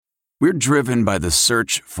We're driven by the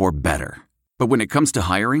search for better. But when it comes to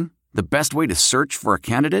hiring, the best way to search for a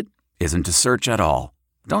candidate isn't to search at all.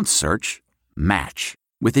 Don't search. Match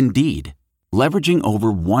with Indeed. Leveraging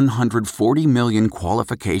over 140 million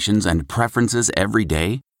qualifications and preferences every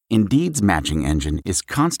day, Indeed's matching engine is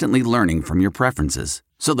constantly learning from your preferences.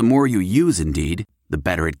 So the more you use Indeed, the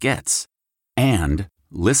better it gets. And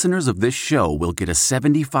listeners of this show will get a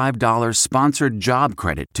 $75 sponsored job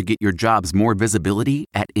credit to get your jobs more visibility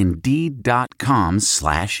at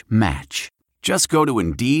Indeed.com/match. Just go to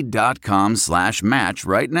Indeed.com/match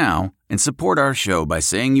right now and support our show by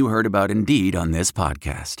saying you heard about Indeed on this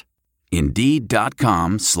podcast.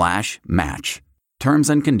 Indeed.com/match. Terms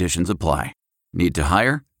and conditions apply. Need to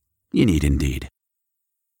hire? You need Indeed.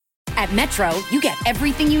 At Metro, you get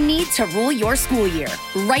everything you need to rule your school year.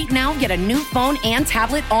 Right now, get a new phone and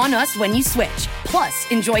tablet on us when you switch. Plus,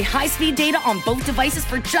 enjoy high-speed data on both devices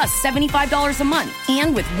for just $75 a month.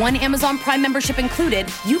 And with one Amazon Prime membership included,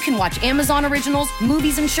 you can watch Amazon Originals,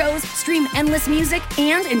 movies and shows, stream endless music,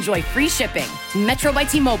 and enjoy free shipping. Metro by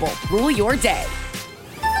T-Mobile. Rule your day.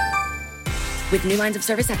 With new lines of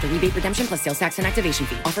service after rebate redemption plus sales tax and activation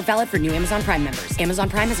fee. Offer valid for new Amazon Prime members. Amazon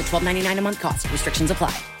Prime has a $12.99 a month cost. Restrictions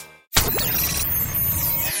apply. It's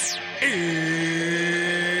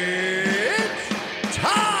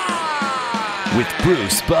time! With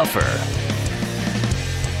Bruce Buffer.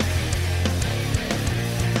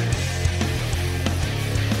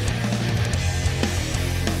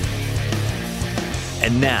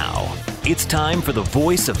 And now, it's time for the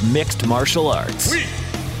voice of mixed martial arts. We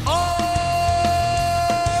are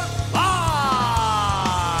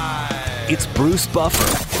live! It's Bruce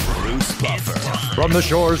Buffer. Bruce Buffer. From the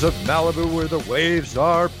shores of Malibu where the waves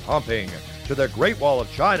are pumping, to the Great Wall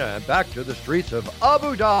of China and back to the streets of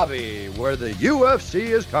Abu Dhabi where the UFC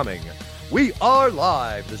is coming. We are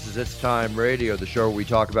live. This is It's Time Radio, the show where we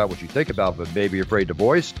talk about what you think about but may be afraid to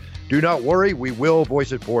voice. Do not worry, we will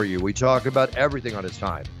voice it for you. We talk about everything on It's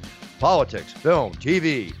Time. Politics, film,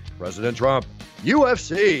 TV, President Trump,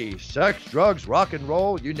 UFC, sex, drugs, rock and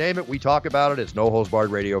roll, you name it, we talk about it. It's No Holds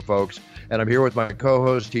Barred Radio, folks. And I'm here with my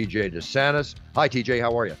co-host, TJ DeSantis. Hi, TJ.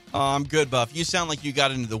 How are you? I'm good, Buff. You sound like you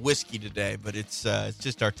got into the whiskey today, but it's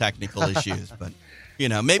just our technical issues. But, you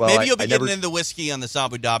know, maybe you'll be getting into the whiskey on this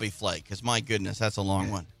Abu Dhabi flight because, my goodness, that's a long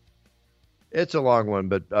one. It's a long one,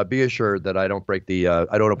 but be assured that I don't break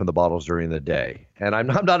I don't open the bottles during the day. And I'm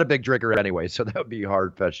not a big drinker anyway, so that would be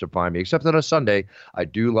hard-fetched to find me. Except on a Sunday, I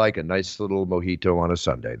do like a nice little mojito on a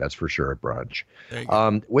Sunday. That's for sure at brunch. There you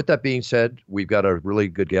go. With that being said, we've got a really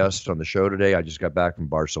good guest on the show today. I just got back from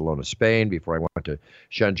Barcelona, Spain, before I went to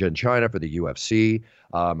Shenzhen, China for the UFC.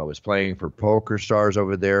 I was playing for Poker Stars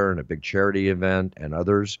over there and a big charity event and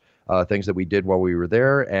others. Things that we did while we were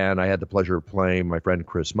there, and I had the pleasure of playing my friend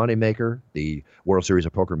Chris Moneymaker, the World Series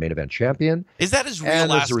of Poker main event champion. Is that his real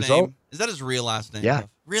last name? Is that his real last name? Yeah.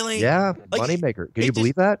 Really? Yeah, like, Moneymaker. Can you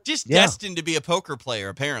believe that? Just destined to be a poker player,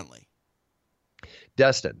 apparently.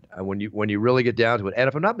 Destined. And when you really get down to it, and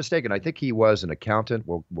if I'm not mistaken, I think he was an accountant.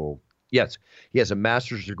 Yes, he has a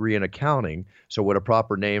master's degree in accounting. So what a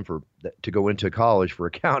proper name to go into college for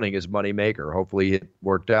accounting is Moneymaker. Hopefully it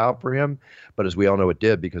worked out for him. But as we all know, it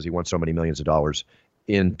did because he won so many millions of dollars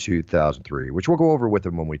in 2003, which we'll go over with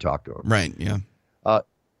him when we talk to him. Right, yeah. All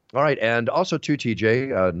right. And also, too,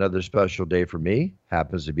 TJ, another special day for me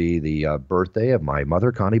happens to be the birthday of my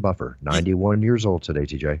mother, Connie Buffer, 91 years old today,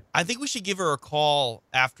 TJ. I think we should give her a call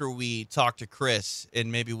after we talk to Chris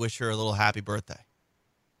and maybe wish her a little happy birthday.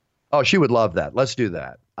 Oh, she would love that. Let's do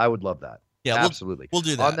that. I would love that. Yeah, absolutely. We'll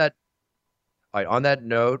do that. On that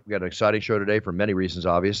note, we got an exciting show today for many reasons,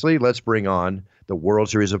 obviously. Let's bring on the World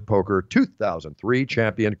Series of Poker 2003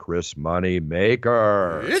 champion, Chris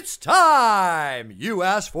Moneymaker. It's time! You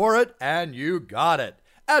asked for it, and you got it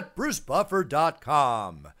at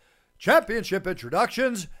BruceBuffer.com. Championship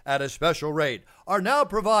introductions at a special rate are now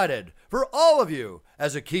provided for all of you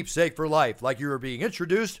as a keepsake for life, like you are being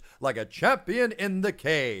introduced like a champion in the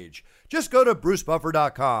cage. Just go to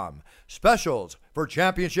BruceBuffer.com. Specials for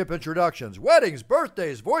championship introductions, weddings,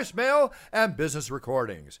 birthdays, voicemail, and business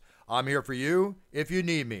recordings. I'm here for you if you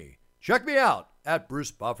need me. Check me out at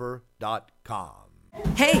BruceBuffer.com.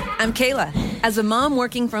 Hey, I'm Kayla. As a mom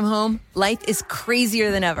working from home, life is crazier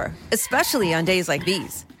than ever, especially on days like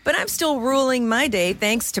these. But I'm still ruling my day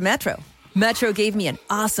thanks to Metro. Metro gave me an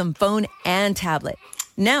awesome phone and tablet.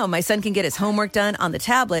 Now my son can get his homework done on the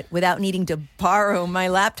tablet without needing to borrow my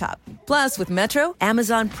laptop. Plus, with Metro,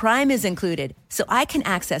 Amazon Prime is included, so I can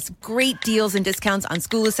access great deals and discounts on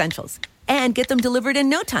school essentials. and get them delivered in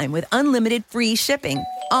no time with unlimited free shipping.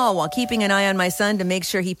 All while keeping an eye on my son to make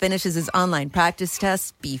sure he finishes his online practice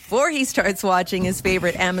tests before he starts watching his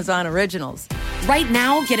favorite Amazon originals. Right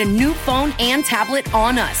now, get a new phone and tablet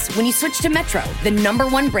on us when you switch to Metro, the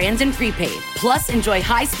 #1 brand in prepaid. Plus, enjoy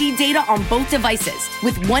high-speed data on both devices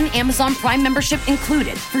with one Amazon Prime membership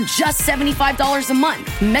included for just $75 a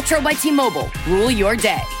month. Metro by T-Mobile. Rule your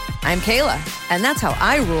day. I'm Kayla, and that's how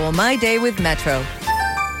I rule my day with Metro.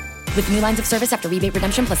 With new lines of service after rebate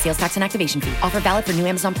redemption plus sales tax and activation fee. Offer valid for new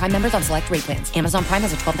Amazon Prime members on select rate plans. Amazon Prime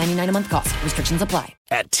has a $12.99 a month cost. Restrictions apply.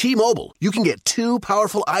 At T-Mobile, you can get 2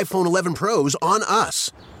 powerful iPhone 11 Pros on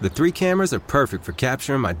us. The 3 cameras are perfect for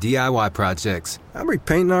capturing my DIY projects. I'm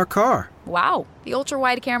repainting our car. Wow, the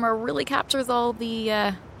ultra-wide camera really captures all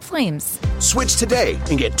the, flames. Switch today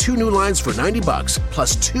and get 2 new lines for $90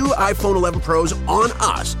 plus 2 iPhone 11 Pros on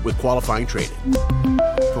us with qualifying trade-in.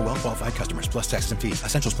 For well-qualified customers, plus taxes and fees.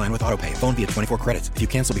 Essentials plan with autopay. Phone via 24 credits. If you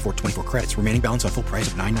cancel before 24 credits, remaining balance on full price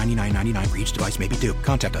of $999.99 for each device may be due.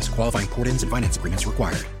 Contact us. Qualifying port-ins and finance agreements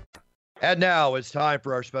required. And now it's time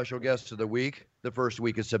for our special guest of the week, the first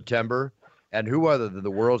week of September. And who other than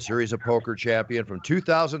the World Series of Poker champion from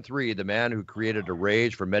 2003, the man who created a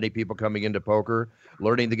rage for many people coming into poker,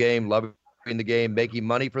 learning the game, loving the game, making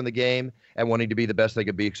money from the game, and wanting to be the best they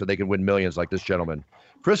could be so they can win millions like this gentleman.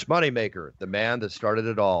 Chris Moneymaker, the man that started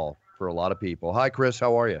it all for a lot of people. Hi, Chris.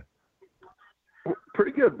 How are you?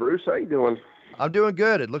 Pretty good, Bruce. How you doing? I'm doing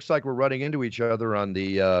good. It looks like we're running into each other on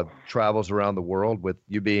the travels around the world, with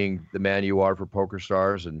you being the man you are for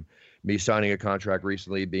PokerStars and me signing a contract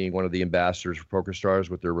recently, being one of the ambassadors for PokerStars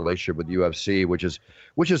with their relationship with UFC,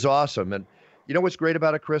 which is awesome. And you know what's great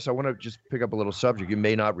about it, Chris? I want to just pick up a little subject you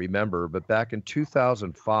may not remember, but back in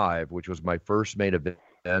 2005, which was my first main event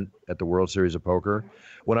at the World Series of Poker,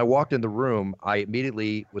 when I walked in the room, I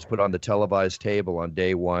immediately was put on the televised table on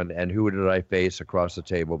day one, and who did I face across the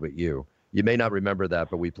table but you? You may not remember that,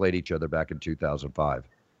 but we played each other back in 2005.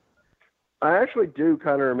 I actually do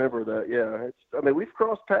kind of remember that, yeah. We've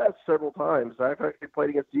crossed paths several times. I've actually played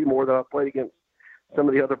against you more than I've played against some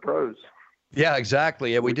of the other pros. Yeah,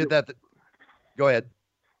 exactly. And we did that. Go ahead.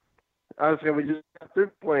 I was saying we just got through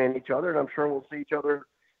playing each other, and I'm sure we'll see each other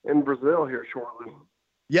in Brazil here shortly.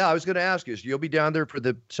 Yeah, I was going to ask you, so you'll be down there for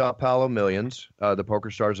the Sao Paulo Millions, the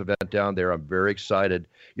PokerStars event down there. I'm very excited.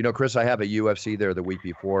 You know, Chris, I have a UFC there the week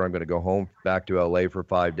before. I'm going to go home back to LA for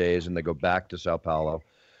 5 days and then go back to Sao Paulo.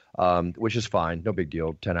 Which is fine. No big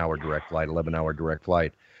deal. 10-hour direct flight, 11-hour direct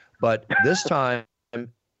flight. But this time,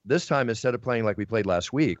 instead of playing like we played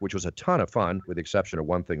last week, which was a ton of fun, with the exception of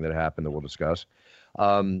one thing that happened that we'll discuss,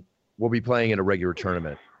 we'll be playing in a regular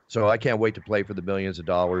tournament. So I can't wait to play for the millions of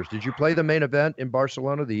dollars. Did you play the main event in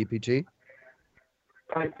Barcelona, the EPT?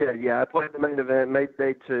 I did, yeah. I played the main event, made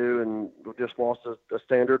day 2, and just lost a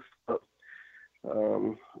standard. That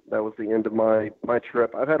was the end of my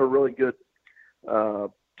trip. I've had a really good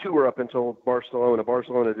tour up until Barcelona.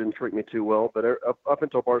 Barcelona didn't treat me too well, but up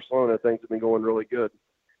until Barcelona, things have been going really good.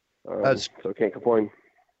 So I can't complain.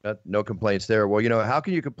 No complaints there. Well, you know, how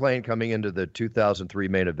can you complain coming into the 2003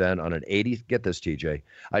 main event on an 80? Get this, TJ.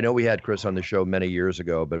 I know we had Chris on the show many years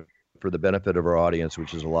ago, but for the benefit of our audience,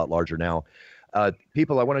 which is a lot larger now,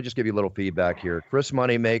 people, I want to just give you a little feedback here. Chris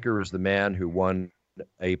Moneymaker is the man who won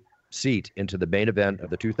a seat into the main event of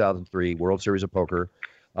the 2003 World Series of Poker.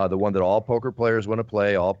 The one that all poker players want to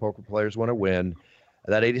play, all poker players want to win.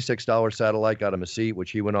 That $86 satellite got him a seat, which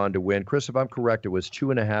he went on to win. Chris, if I'm correct, it was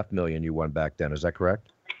 $2.5 million you won back then. Is that correct?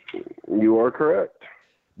 You are correct.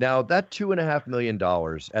 Now, that $2.5 million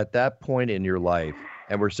at that point in your life,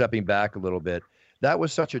 and we're stepping back a little bit, that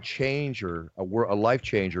was such a changer, a life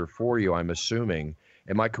changer for you, I'm assuming.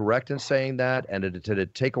 Am I correct in saying that? And did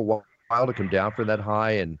it take a while to come down from that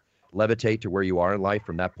high and levitate to where you are in life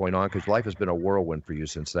from that point on? Because life has been a whirlwind for you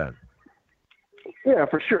since then. Yeah,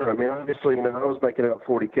 for sure. I mean, obviously, I was making about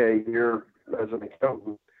 $40K a year as an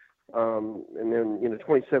accountant. And then,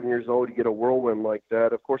 27 years old, you get a whirlwind like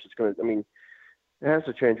that. Of course, it has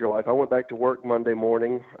to change your life. I went back to work Monday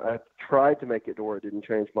morning. I tried to make it to where it didn't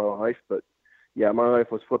change my life, but yeah, my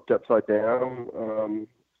life was flipped upside down.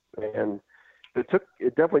 And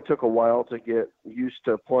it definitely took a while to get used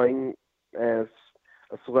to playing as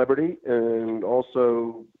a celebrity, and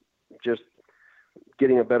also just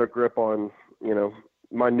getting a better grip on,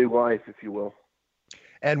 my new life, if you will.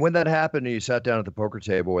 And when that happened and you sat down at the poker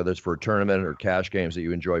table, whether it's for a tournament or cash games that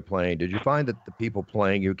you enjoy playing, did you find that the people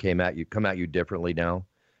playing you come at you differently now?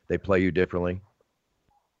 They play you differently?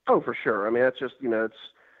 Oh, for sure. I mean, that's just, it's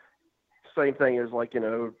the same thing as like,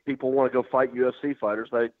 people want to go fight UFC fighters.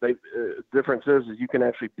 Difference is you can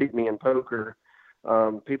actually beat me in poker.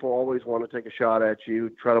 people always want to take a shot at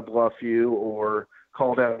you, try to bluff you, or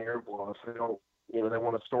call down your bluff. They don't, they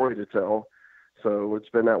want a story to tell. So it's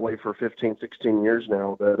been that way for 15, 16 years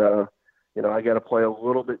now. But I got to play a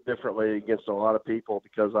little bit differently against a lot of people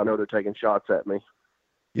because I know they're taking shots at me.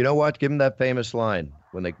 You know what? Give them that famous line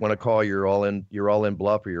when they want to call you're all in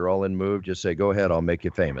bluff or you're all in move. Just say, "Go ahead, I'll make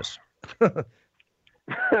you famous."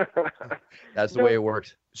 That's the way it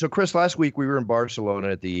works. So, Chris, last week we were in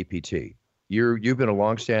Barcelona at the EPT. You've been a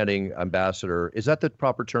longstanding ambassador. Is that the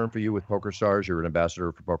proper term for you with PokerStars? You're an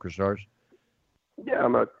ambassador for PokerStars? Yeah,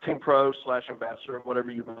 I'm a team pro / ambassador, whatever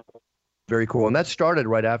you want. Very cool. And that started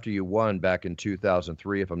right after you won back in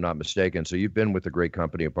 2003, if I'm not mistaken. So you've been with the great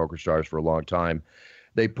company of PokerStars for a long time.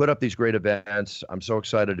 They put up these great events. I'm so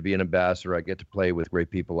excited to be an ambassador. I get to play with great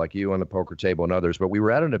people like you on the poker table and others. But we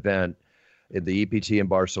were at an event at the EPT in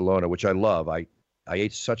Barcelona, which I love. I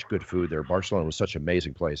ate such good food there. Barcelona was such an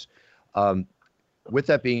amazing place. With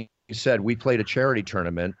that being said, we played a charity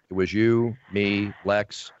tournament. It was you, me,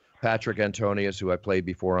 Lex, Patrick Antonius, who I played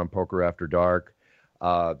before on Poker After Dark.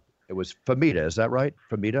 It was Famita. Is that right?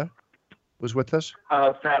 Famita was with us?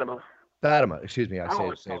 Fatima. Fatima. Excuse me.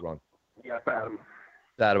 I say it wrong. Yeah,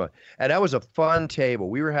 Fatima. And that was a fun table.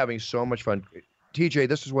 We were having so much fun. TJ,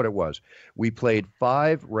 this is what it was. We played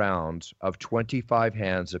 5 rounds of 25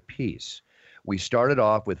 hands apiece. We started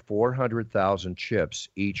off with 400,000 chips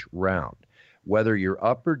each round. Whether you're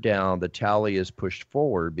up or down, the tally is pushed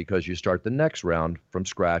forward because you start the next round from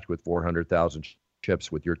scratch with 400,000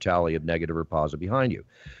 chips with your tally of negative or positive behind you.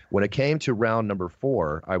 When it came to round number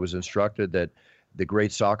 4, I was instructed that the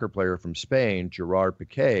great soccer player from Spain, Gerard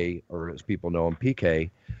Piqué, or as people know him,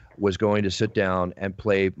 Piqué, was going to sit down and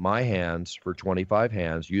play my hands for 25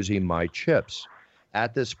 hands using my chips.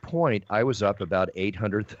 At this point, I was up about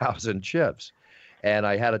 800,000 chips. And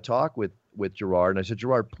I had a talk with Gerard, and I said,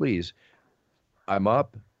 Gerard, please, I'm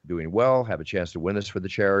up, doing well, have a chance to win this for the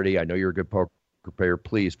charity. I know you're a good poker player.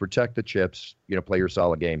 Please protect the chips, play your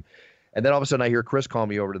solid game. And then all of a sudden I hear Chris call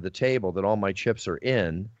me over to the table that all my chips are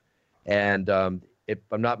in. And if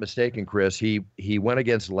I'm not mistaken, Chris, he went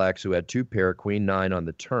against Lex, who had 2 pair, queen 9 on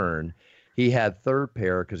the turn. He had 3rd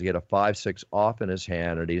pair because he had a 5-6 off in his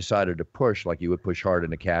hand, and he decided to push like you would push hard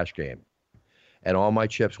in a cash game. And all my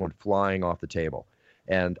chips went flying off the table.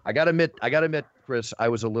 And I got to admit, Chris, I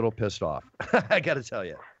was a little pissed off. I got to tell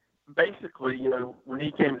you. Basically, when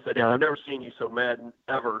he came and sat down, I've never seen you so mad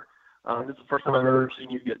ever. This is the first time I've ever seen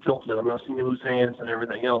you get tilted. I've seen you lose hands and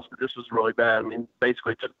everything else, but this was really bad. I mean,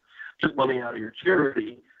 basically took money out of your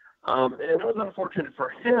charity. And it was unfortunate for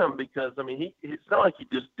him because, it's not like he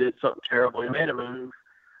just did something terrible. He made a move.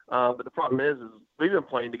 But the problem is we've been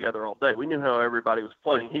playing together all day. We knew how everybody was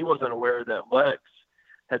playing. He wasn't aware that Lex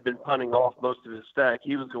had been punting off most of his stack.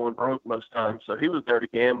 He was going broke most times, so he was there to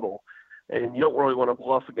gamble. And you don't really want to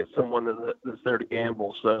bluff against someone that's there to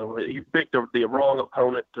gamble. So he picked the wrong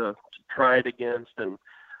opponent to try it against, and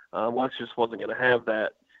Lex just wasn't going to have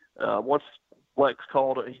that. Once Lex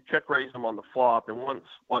called it, he check-raised him on the flop, and once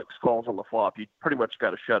Lex calls on the flop, you pretty much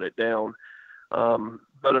got to shut it down.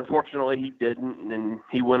 But unfortunately, he didn't, and then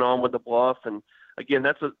he went on with the bluff. And again,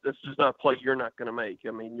 that's just not a play you're not going to make.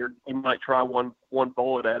 I mean, you might try one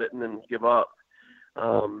bullet at it and then give up.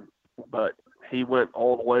 But he went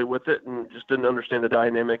all the way with it and just didn't understand the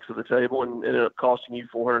dynamics of the table, and ended up costing you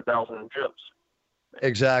 400,000 in chips.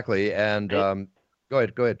 Exactly. And go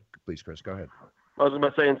ahead, please, Chris. Go ahead. I was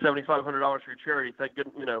about saying $7,500 for your charity. Thank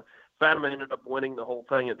goodness, Fatima ended up winning the whole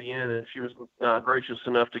thing at the end, and she was gracious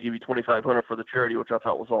enough to give you $2,500 for the charity, which I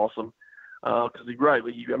thought was awesome. Because you're right,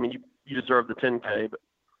 you deserve the $10K,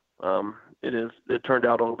 but it turned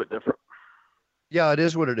out a little bit different. Yeah, it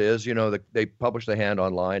is what it is. They publish the hand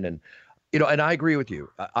online, and and I agree with you.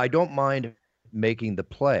 I don't mind making the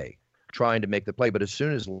play, trying to make the play, but as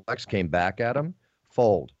soon as Lex came back at him,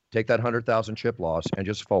 fold. Take that 100,000 chip loss and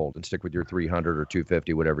just fold and stick with your 300 or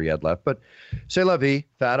 250, whatever you had left. But c'est la vie,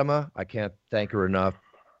 Fatima. I can't thank her enough.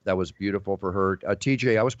 That was beautiful for her.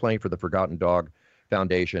 TJ, I was playing for the Forgotten Dog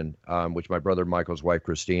Foundation, which my brother Michael's wife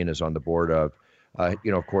Christine is on the board of.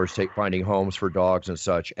 Of course, finding homes for dogs and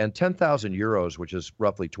such. And 10,000 euros, which is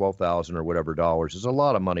roughly 12,000 or whatever dollars, is a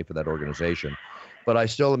lot of money for that organization. But I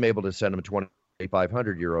still am able to send them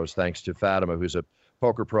 2,500 euros thanks to Fatima, who's a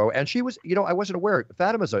poker pro. And she was, I wasn't aware.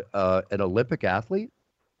 Fatima's an Olympic athlete.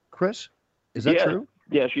 Chris, is that true?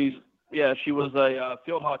 Yeah, she was a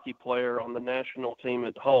field hockey player on the national team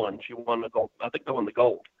at Holland. She won the gold. I think they won the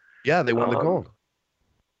gold. Yeah, they won the gold.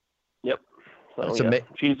 Yep. So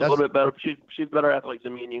she's a little bit better. She's a better athlete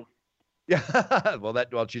than me and you. Yeah.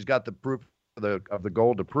 Well, she's got the proof of the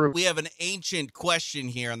gold to prove. We have an ancient question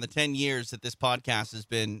here on the 10 years that this podcast has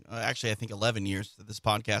been, actually I think 11 years that this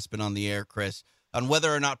podcast has been on the air, Chris, on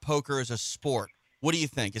whether or not poker is a sport. What do you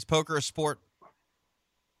think? Is poker a sport?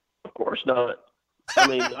 Of course not. I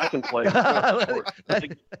mean, I can play.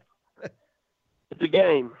 It's a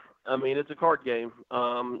game. I mean, it's a card game.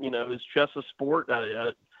 Is chess a sport?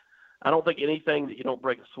 I don't think anything that you don't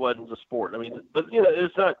break a sweat is a sport. I mean, but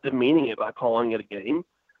it's not demeaning it by calling it a game.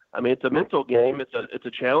 I mean, it's a mental game. It's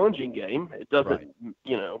a challenging game. It doesn't,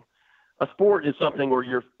 a sport is something where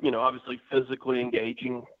you're, obviously physically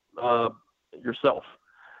engaging yourself.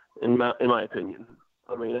 In my opinion,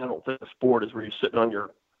 I mean, I don't think a sport is where you're sitting on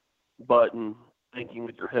your butt and thinking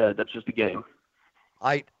with your head. That's just a game.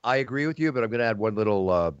 I agree with you, but I'm going to add one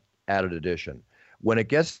little added addition. When it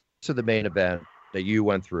gets to the main event that you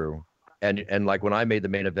went through, and like when I made the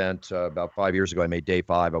main event about 5 years ago, I made day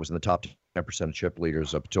 5. I was in the top 10% of chip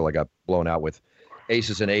leaders up until I got blown out with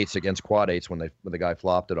aces and eights against quad eights when the guy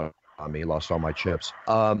flopped it on me. He lost all my chips.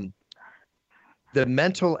 The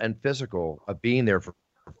mental and physical of being there for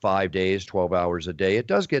 5 days, 12 hours a day, it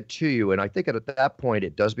does get to you. And I think at that point,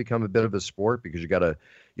 it does become a bit of a sport because you got to,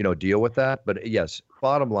 deal with that. But yes,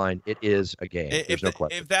 bottom line, it is a game. There's no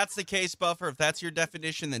question. If that's the case, Buffer, if that's your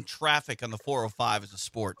definition, then traffic on the 405 is a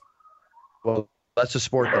sport. Well, that's a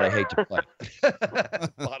sport that I hate to play.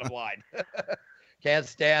 Bottom line. Can't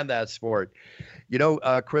stand that sport.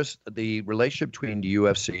 Chris, the relationship between the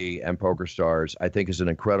UFC and PokerStars, I think, is an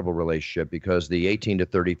incredible relationship because the 18 to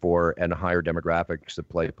 34 and higher demographics that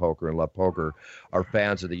play poker and love poker are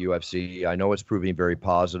fans of the UFC. I know it's proving very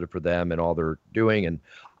positive for them and all they're doing, and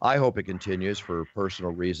I hope it continues for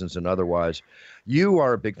personal reasons and otherwise. You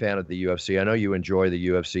are a big fan of the UFC. I know you enjoy the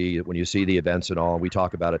UFC when you see the events and all, and we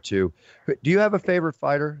talk about it too. Do you have a favorite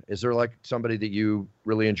fighter? Is there like somebody that you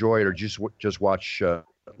really enjoy, or just watch,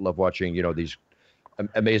 love watching, these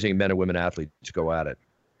amazing men and women athletes go at it?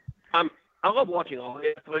 I love watching all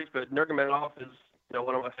the athletes, but Nurmagomedov is,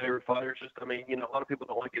 one of my favorite fighters. A lot of people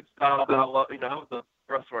don't like his style, but I love, I was a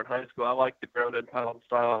wrestler in high school. I like the ground and pound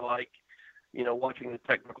style. I like, watching the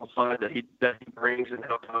technical side that he brings and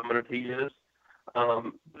how dominant he is.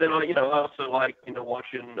 Then I also like,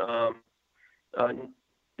 watching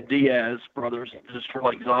Diaz brothers just for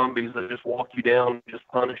like zombies that just walk you down, and just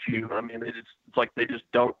punish you. I mean, it's like they just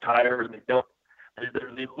don't tire, and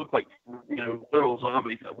they look like, little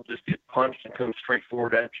zombies that will just get punched and come straight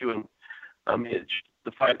forward at you. And I mean,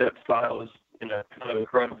 the fight that style is, kind of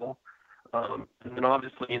incredible. And then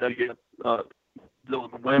obviously, you have, the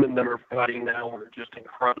women that are fighting now are just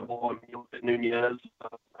incredible. I mean, you look at Nunez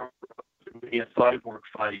Cyborg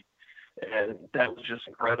fight, and that was just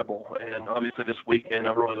incredible. And obviously this weekend,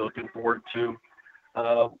 I'm really looking forward to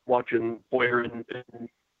watching Boyer and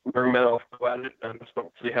Nurmagomedov go at it. I just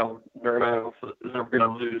don't see how Nurmagomedov is ever going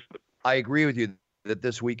to lose. But I agree with you that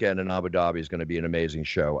this weekend in Abu Dhabi is going to be an amazing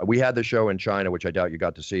show. We had the show in China, which I doubt you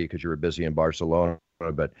got to see because you were busy in Barcelona,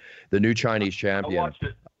 but the new Chinese champion. I watched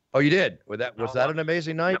it. Oh, you did? Was that an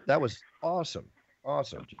amazing night? Yep. That was awesome.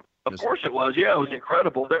 Awesome. Of course it was. Yeah, it was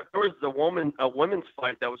incredible. There was a women's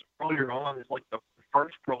fight that was earlier on. It's like the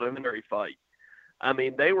first preliminary fight. I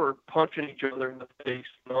mean, they were punching each other in the face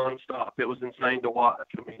nonstop. It was insane to watch.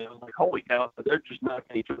 I mean, it was like, holy cow, they're just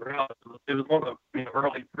knocking each other out. It was one of the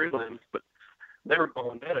early prelims, but they were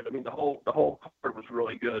going at it. I mean, the whole card was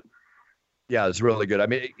really good. Yeah, it's really good. I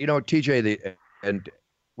mean, TJ, and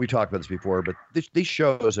we talked about this before, but these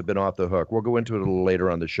shows have been off the hook. We'll go into it a little later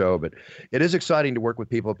on the show, but it is exciting to work with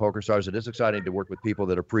people at PokerStars. It is exciting to work with people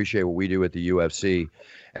that appreciate what we do at the UFC.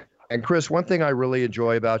 And Chris, one thing I really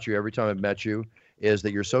enjoy about you every time I've met you is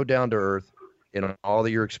that you're so down to earth in all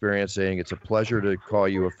that you're experiencing. It's a pleasure to call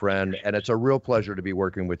you a friend, and it's a real pleasure to be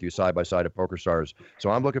working with you side by side at PokerStars. So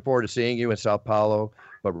I'm looking forward to seeing you in Sao Paulo,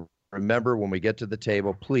 but remember, when we get to the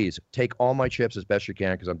table, please take all my chips as best you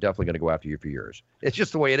can, because I'm definitely going to go after you for yours. It's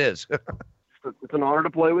just the way it is. It's an honor to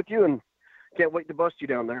play with you, and can't wait to bust you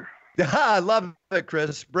down there. I love it,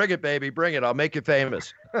 Chris. Bring it, baby. Bring it. I'll make you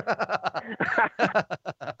famous.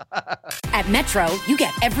 At Metro, you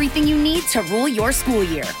get everything you need to rule your school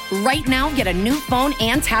year. Right now, get a new phone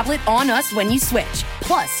and tablet on us when you switch.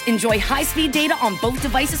 Plus, enjoy high-speed data on both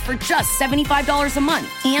devices for just $75 a month.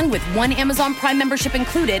 And with one Amazon Prime membership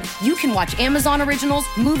included, you can watch Amazon Originals,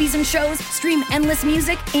 movies and shows, stream endless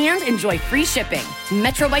music, and enjoy free shipping.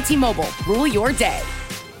 Metro by T-Mobile. Rule your day.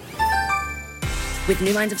 With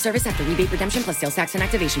new lines of service after rebate redemption plus sales tax and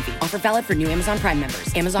activation fee. Offer valid for new Amazon Prime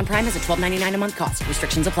members. Amazon Prime has a $12.99 a month cost.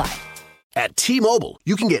 Restrictions apply. At T-Mobile,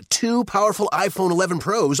 you can get 2 powerful iPhone 11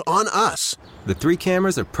 Pros on us. The 3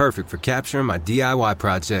 cameras are perfect for capturing my DIY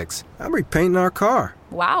projects. I'm repainting our car.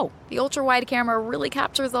 Wow, the ultra-wide camera really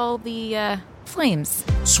captures all the, flames.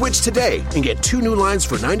 Switch today and get 2 new lines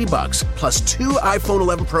for $90, plus 2 iPhone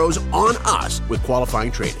 11 Pros on us with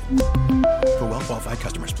qualifying trade-in. For well-qualified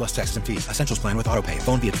customers, plus taxes and fees. Essentials plan with autopay.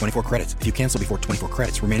 Phone via 24 credits. If you cancel before 24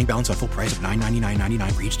 credits, remaining balance on full price of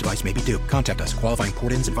 $999.99 for each device may be due. Contact us. Qualifying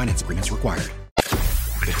port-ins and finance agreements required.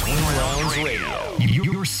 Between Rounds Radio,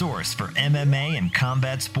 your source for MMA and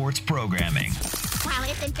combat sports programming. Wow,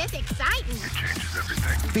 isn't this exciting? It changes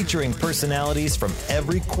everything. Featuring personalities from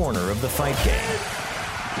every corner of the fight game.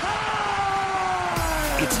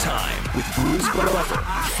 It's time with Bruce Buffer,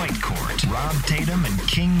 Fight Court, Rob Tatum, and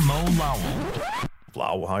King Mo Lawal.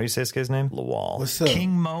 How do you say this guy's name? Lawal. What's up?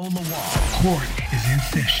 King Mo Lawal. Court is in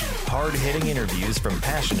session. Hard-hitting interviews from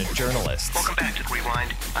passionate journalists. Welcome back to The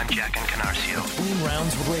Rewind. I'm Jack Encarnacio. Between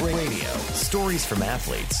Rounds Radio. Stories from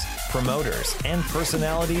athletes, promoters, and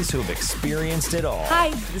personalities who have experienced it all.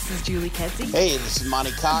 Hi, this is Julie Kedzie. Hey, this is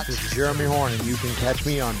Monty Cox. This is Jeremy Horn, and you can catch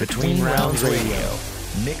me on Between Rounds Radio.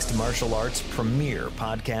 Mixed Martial Arts premier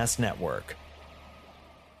podcast network.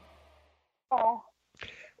 Oh.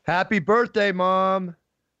 Happy birthday, Mom.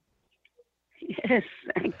 Yes,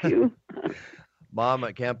 thank you. Mom,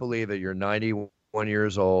 I can't believe it. You're 91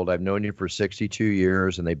 years old. I've known you for 62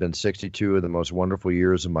 years, and they've been 62 of the most wonderful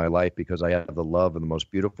years of my life because I have the love of the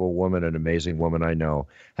most beautiful woman and amazing woman I know.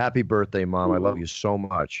 Happy birthday, Mom. I love you so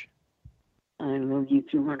much. I love you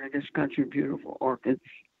too, honey. I just got your beautiful orchids.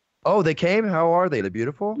 Oh, they came? How are they? They're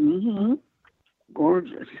beautiful? Mm-hmm.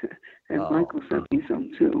 Gorgeous. And Michael sent me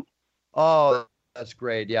some, too. Oh, that's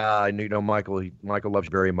great. Yeah, I know Michael. Michael loves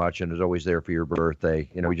you very much and is always there for your birthday.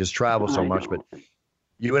 You know, we just travel so much. But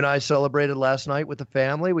you and I celebrated last night with the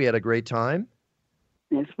family. We had a great time.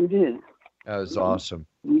 Yes, we did. That was awesome.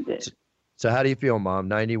 We did. So how do you feel, Mom?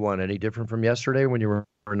 91. Any different from yesterday when you were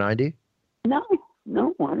 90? No,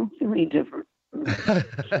 I don't feel any different.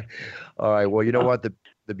 All right. Well, you know what?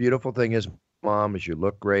 The beautiful thing is, Mom, is you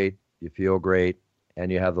look great, you feel great, and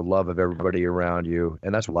you have the love of everybody around you.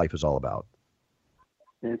 And that's what life is all about.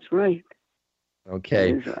 That's right.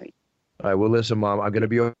 Okay. That is right. All right. Well, listen, Mom, I'm going to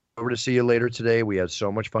be over to see you later today. We had so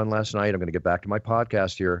much fun last night. I'm going to get back to my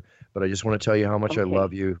podcast here, but I just want to tell you how much I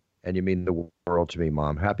love you, and you mean the world to me,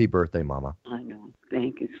 Mom. Happy birthday, Mama. I know.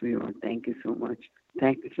 Thank you, sweetheart. Thank you so much.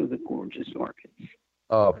 Thank you for the gorgeous orchids.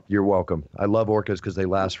 Oh, you're welcome. I love orchids because they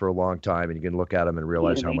last for a long time, and you can look at them and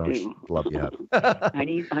realize how much love you have. I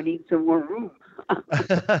need some more room.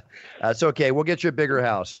 That's okay. We'll get you a bigger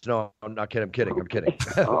house. No, I'm not kidding. I'm kidding.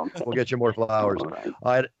 We'll get you more flowers. All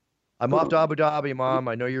right. I'm off to Abu Dhabi, Mom.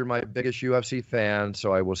 I know you're my biggest UFC fan,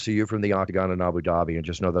 so I will see you from the Octagon in Abu Dhabi, and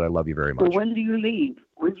just know that I love you very much. Well, when do you leave?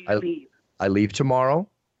 Leave? I leave tomorrow,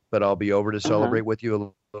 but I'll be over to celebrate with you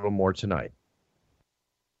a little more tonight.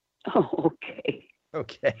 Oh, okay.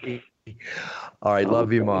 Okay. All right.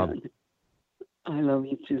 Love you, Mom. God. I love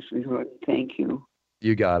you too, sweetheart. Thank you.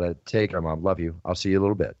 You got it. Take care, Mom. Love you. I'll see you a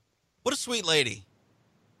little bit. What a sweet lady.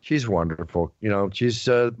 She's wonderful. You know, she's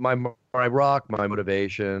my rock, my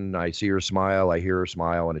motivation. I see her smile. I hear her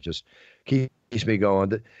smile, and it just keeps me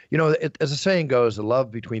going. You know, as the saying goes, the love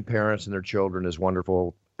between parents and their children is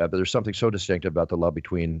wonderful, but there's something so distinctive about the love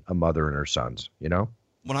between a mother and her sons, you know?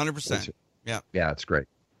 100%. Yeah. Yeah, it's great.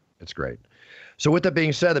 It's great. So with that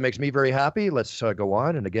being said, that makes me very happy. Let's go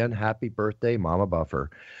on. And again, happy birthday, Mama Buffer.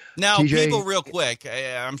 Now, TJ, people, real quick,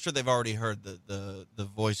 I'm sure they've already heard the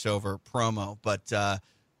voiceover promo, but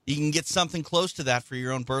you can get something close to that for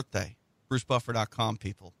your own birthday. BruceBuffer.com,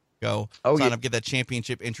 people. Go sign up, get that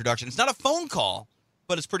championship introduction. It's not a phone call,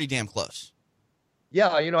 but it's pretty damn close.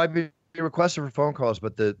 Yeah, you know, I've been requested for phone calls,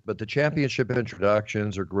 but the championship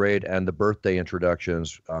introductions are great, and the birthday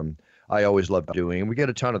introductions I always love doing. And we get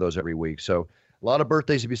a ton of those every week. So a lot of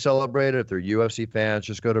birthdays to be celebrated. If they're UFC fans,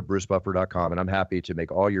 just go to BruceBuffer.com, and I'm happy to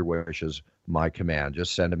make all your wishes my command.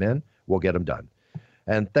 Just send them in. We'll get them done.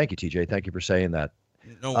 And thank you, TJ. Thank you for saying that.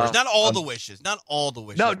 No worries. Not all the wishes. Not all the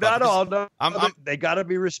wishes. No, not all. No, they got to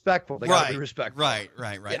be respectful. They got to be respectful. Right.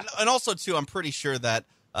 Yeah. And also, too, I'm pretty sure that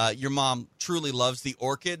your mom truly loves the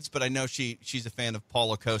orchids, but I know she's a fan of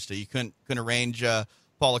Paulo Costa. You couldn't arrange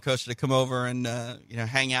Paulo Costa to come over and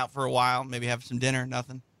hang out for a while, maybe have some dinner.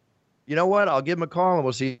 Nothing. You know what? I'll give him a call and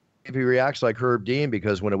we'll see if he reacts like Herb Dean,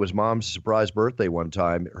 because when it was Mom's surprise birthday one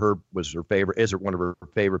time, Herb was one of her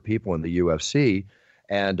favorite people in the UFC,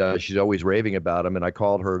 and she's always raving about him. And I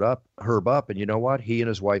called Herb up, and you know what? He and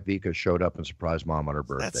his wife Vika showed up and surprised Mom on her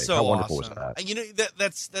birthday. That's so How wonderful awesome. was that? You know,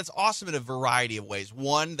 that's awesome in a variety of ways.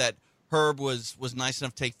 One, that Herb was nice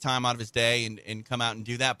enough to take time out of his day and come out and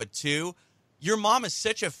do that. But two, your mom is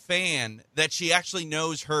such a fan that she actually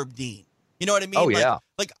knows Herb Dean. You know what I mean? Oh, yeah.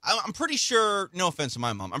 Like, I'm pretty sure, no offense to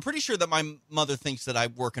my mom, I'm pretty sure that my mother thinks that I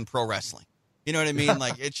work in pro wrestling. You know what I mean?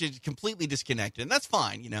 Like, it's completely disconnected, and that's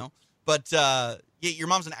fine, But your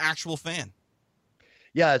mom's an actual fan.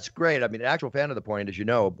 Yeah, it's great. I mean, an actual fan to the point, as you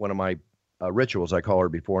know, one of my rituals, I call her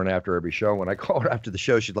before and after every show. When I call her after the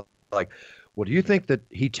show, she's like, well, do you think that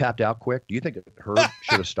he tapped out quick? Do you think that Herb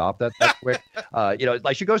should have stopped that quick?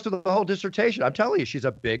 Like she goes through the whole dissertation. I'm telling you, she's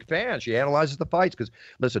a big fan. She analyzes the fights because,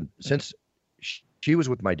 listen, since she was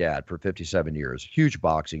with my dad for 57 years, huge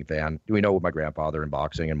boxing fan. We know my grandfather in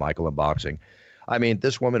boxing and Michael in boxing. I mean,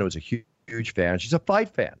 this woman was a huge fan. She's a fight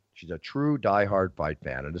fan. She's a true diehard fight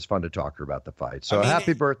fan, and it's fun to talk to her about the fight. So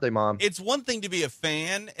happy birthday, Mom. It's one thing to be a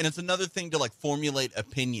fan, and it's another thing to, like, formulate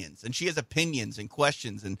opinions. And she has opinions and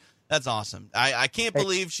questions, and that's awesome. I can't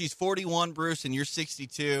believe she's 41, Bruce, and you're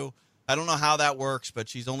 62. I don't know how that works, but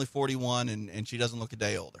she's only 41, and she doesn't look a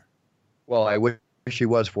day older. Well, I wish she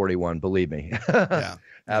was 41, believe me. Yeah.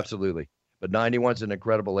 Absolutely. But 91's an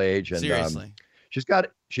incredible age. And seriously. She's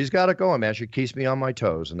got it going, man. She keeps me on my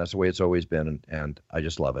toes, and that's the way it's always been, and I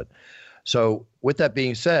just love it. So with that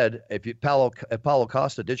being said, if Paulo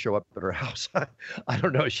Costa did show up at her house, I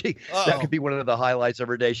don't know. That could be one of the highlights of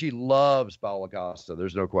her day. She loves Paulo Costa.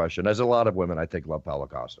 There's no question. As a lot of women, I think, love Paulo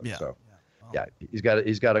Costa. Yeah. So, he's got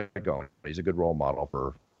it going. He's a good role model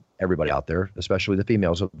for everybody out there, especially the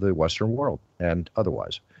females of the Western world and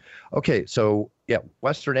otherwise. Okay, so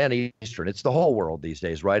Western and Eastern. It's the whole world these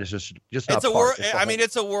days, right? It's just not part.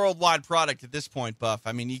 It's a worldwide product at this point, Buff.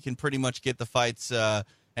 I mean, you can pretty much get the fights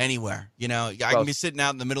anywhere. I can be sitting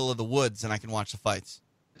out in the middle of the woods and I can watch the fights.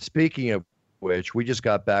 Speaking of which, we just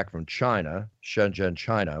got back from China, Shenzhen,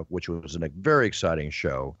 China, which was a very exciting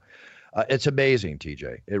show. It's amazing,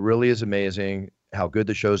 TJ. It really is amazing how good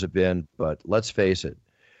the shows have been. But let's face it,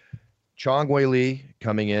 Zhang Weili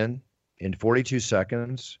coming in 42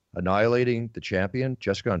 seconds, annihilating the champion,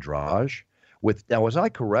 Jessica Andrade. Now, was I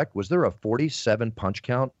correct? Was there a 47 punch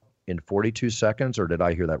count in 42 seconds, or did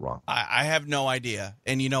I hear that wrong? I have no idea.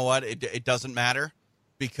 And you know what? It doesn't matter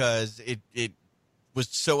because it was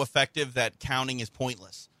so effective that counting is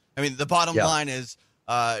pointless. I mean, the bottom line is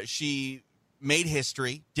she made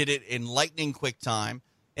history, did it in lightning quick time.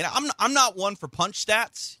 And I'm not one for punch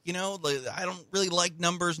stats. I don't really like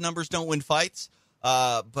numbers. Numbers don't win fights.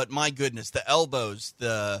 But my goodness, the elbows,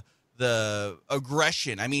 the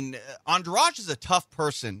aggression. I mean, Andrade is a tough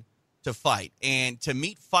person to fight, and to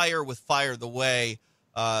meet fire with fire the way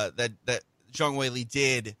that Zhang Weili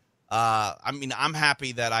did. I mean, I'm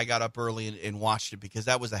happy that I got up early and watched it because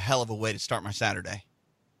that was a hell of a way to start my Saturday.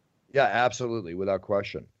 Yeah, absolutely, without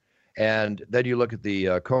question. And then you look at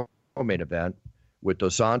the co-main event with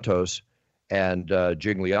Dos Santos and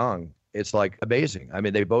Jing Liang. It's like amazing. I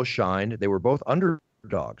mean, they both shined. They were both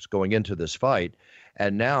underdogs going into this fight.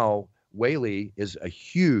 And now Weili is a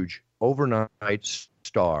huge overnight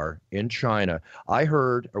star in China. I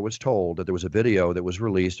heard or was told that there was a video that was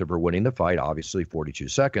released of her winning the fight, obviously 42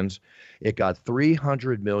 seconds. It got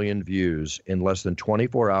 300 million views in less than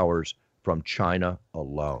 24 hours from China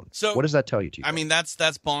alone. So what does that tell you, TJ? I mean, that's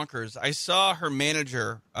bonkers. I saw her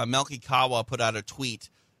manager, Melky Kawa, put out a tweet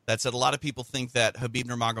that said a lot of people think that Khabib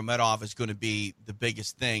Nurmagomedov is going to be the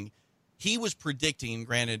biggest thing. He was predicting,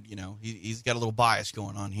 granted, he's got a little bias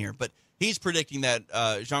going on here, but he's predicting that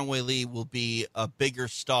Zhang Weili will be a bigger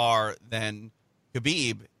star than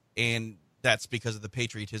Khabib, and that's because of the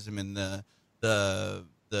patriotism and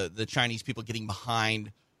the Chinese people getting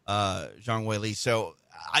behind Zhang Weili. So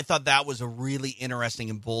I thought that was a really interesting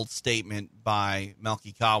and bold statement by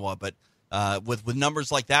Melky Kawa, but with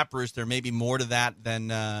numbers like that, Bruce, there may be more to that than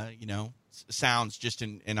sounds just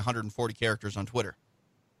in 140 characters on Twitter.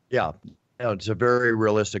 Yeah, it's a very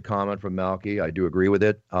realistic comment from Melky. I do agree with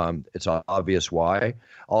it. It's obvious why.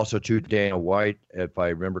 Also, too, Dana White, if I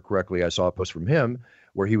remember correctly, I saw a post from him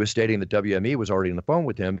where he was stating that WME was already on the phone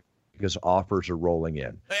with him because offers are rolling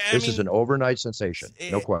in. This is an overnight sensation.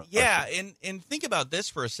 No question. Yeah, and think about this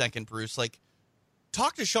for a second, Bruce. Like,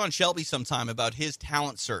 talk to Sean Shelby sometime about his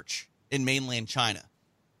talent search in mainland China.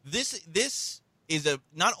 This is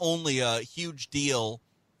not only a huge deal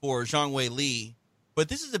for Zhang Weili, but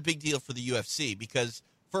this is a big deal for the UFC because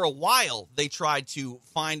for a while they tried to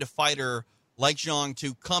find a fighter like Zhang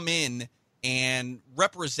to come in and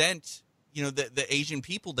represent, the Asian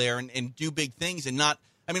people there and do big things and not.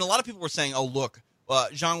 I mean, a lot of people were saying, "Oh, look,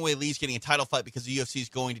 Zhang Weili's getting a title fight because the UFC is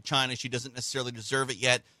going to China. She doesn't necessarily deserve it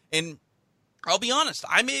yet." And I'll be honest,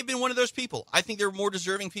 I may have been one of those people. I think there are more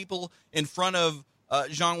deserving people in front of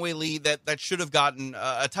Zhang Weili that should have gotten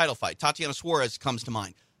a title fight. Tatiana Suarez comes to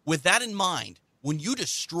mind. With that in mind, when you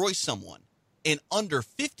destroy someone in under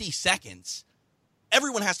 50 seconds,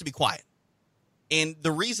 everyone has to be quiet. And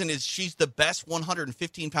the reason is she's the best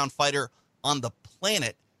 115-pound fighter on the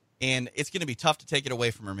planet, and it's going to be tough to take it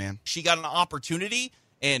away from her, man. She got an opportunity,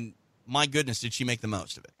 and my goodness, did she make the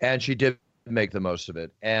most of it. And she did make the most of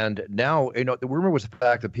it. And now, the rumor was the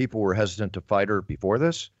fact that people were hesitant to fight her before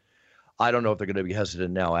this. I don't know if they're going to be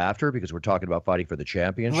hesitant now after, because we're talking about fighting for the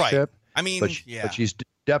championship. Right. I mean, but she's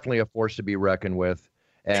definitely a force to be reckoned with.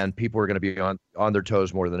 And people are going to be on their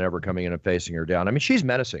toes more than ever coming in and facing her down. I mean, she's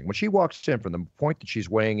menacing. When she walks in, from the point that she's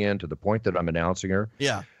weighing in to the point that I'm announcing her,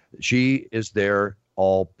 she is there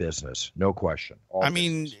all business, no question. I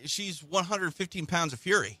mean, she's 115 pounds of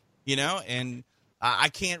fury, and I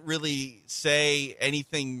can't really say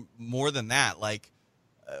anything more than that. Like,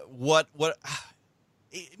 what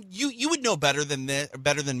you would know better than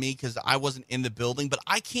me, because I wasn't in the building, but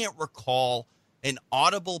I can't recall an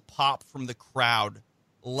audible pop from the crowd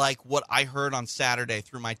like what I heard on Saturday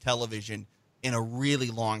through my television in a really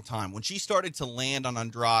long time. When she started to land on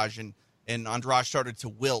Andrade and Andrade started to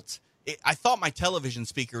wilt, I thought my television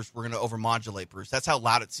speakers were going to overmodulate, Bruce. That's how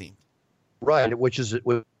loud it seemed. Right, which is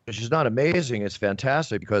not amazing. It's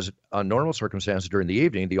fantastic, because on normal circumstances during the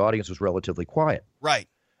evening, the audience was relatively quiet. Right.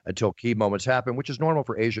 Until key moments happen, which is normal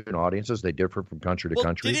for Asian audiences. They differ from country to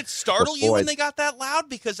country. Did it startle you when they got that loud?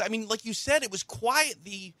 Because, I mean, like you said, it was quiet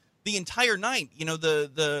the entire night.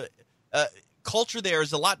 The culture there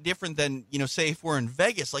is a lot different than, say, if we're in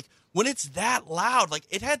Vegas. Like, when it's that loud,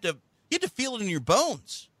 like, you had to feel it in your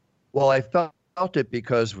bones. Well, I felt it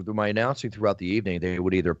because with my announcing throughout the evening, they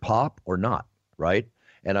would either pop or not, right?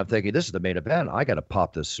 And I'm thinking, this is the main event. I got to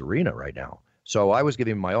pop this arena right now. So I was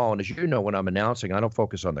giving my all. And as you know, when I'm announcing, I don't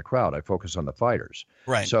focus on the crowd. I focus on the fighters.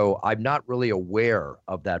 Right. So I'm not really aware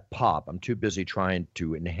of that pop. I'm too busy trying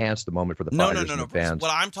to enhance the moment for the fighters and the fans.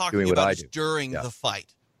 What I'm talking about is during the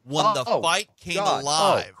fight. When the fight came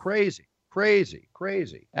alive. Oh, crazy.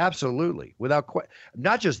 Absolutely.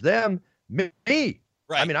 Not just them, me.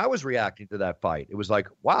 Right. I mean, I was reacting to that fight. It was like,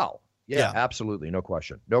 wow. Yeah. Absolutely. No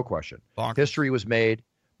question. Bonkers. History was made,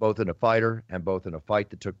 both in a fighter and both in a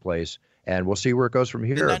fight that took place. And we'll see where it goes from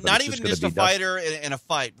here. Not even just a fighter and a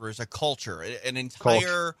fight, Bruce, a culture. An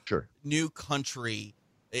entire new country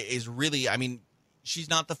is really, I mean, she's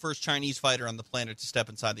not the first Chinese fighter on the planet to step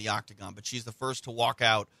inside the octagon, but she's the first to walk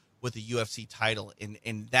out with a UFC title.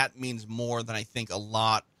 And that means more than I think a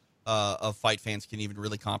lot of fight fans can even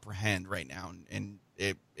really comprehend right now. And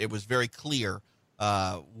it was very clear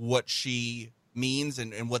what she means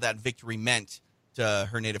and what that victory meant to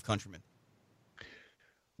her native countrymen.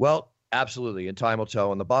 Well, absolutely, and time will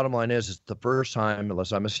tell. And the bottom line is, it's the first time,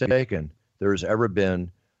 unless I'm mistaken, there's ever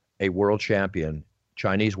been a world champion,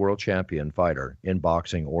 Chinese world champion fighter in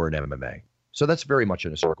boxing or in MMA. So that's very much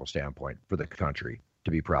an historical standpoint for the country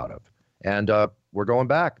to be proud of. And we're going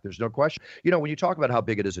back. There's no question. When you talk about how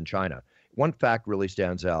big it is in China, one fact really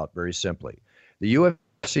stands out very simply. The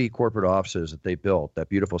UFC corporate offices that they built, that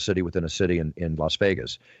beautiful city within a city in Las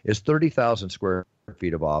Vegas, is 30,000 square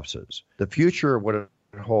feet of offices. The future of what it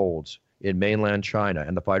holds in mainland China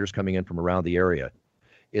and the fighters coming in from around the area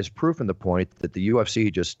is proof in the point that the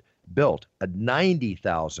UFC just built a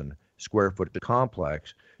 90,000 square foot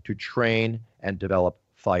complex to train and develop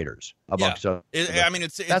fighters amongst others.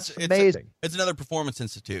 That's amazing. It's another performance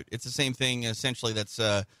institute. It's the same thing essentially that's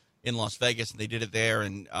in Las Vegas, and they did it there.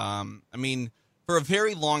 And for a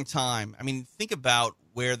very long time, think about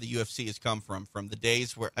where the UFC has come from the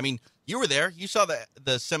days where, you were there. You saw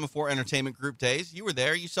the Semaphore Entertainment Group days. You were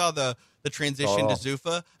there. You saw the transition to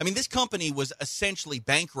Zuffa. This company was essentially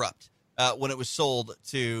bankrupt when it was sold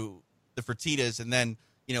to the Fertittas, and then,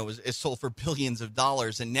 it sold for billions of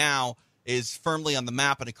dollars, and now is firmly on the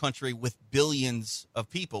map in a country with billions of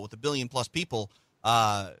people, with 1 billion plus people.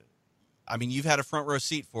 You've had a front row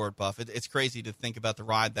seat for it, Buff. It's crazy to think about the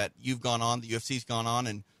ride that you've gone on, the UFC's gone on,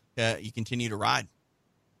 and you continue to ride.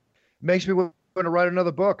 Makes me want to write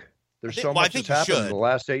another book. There's so much that's happened in the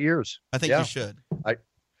last 8 years. I think you should.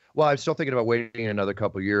 I'm still thinking about waiting another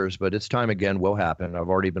couple of years, but it's time again will happen. I've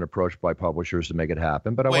already been approached by publishers to make it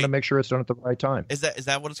happen, but I want to make sure it's done at the right time. Is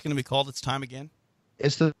that what it's going to be called? It's time again?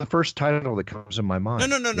 It's the first title that comes in my mind.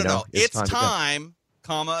 No. It's time,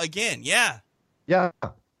 comma, again. Yeah. Yeah.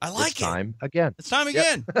 I like it. Time again. It's time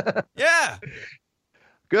again. Yeah.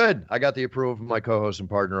 Good. I got the approval from my co-host and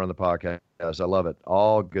partner on the podcast. I love it.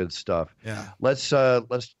 All good stuff. Yeah. Let's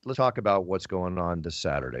talk about what's going on this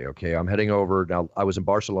Saturday. Okay. I'm heading over now. I was in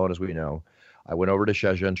Barcelona, as we know. I went over to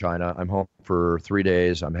Shenzhen, China. I'm home for 3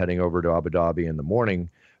 days. I'm heading over to Abu Dhabi in the morning.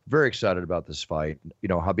 Very excited about this fight.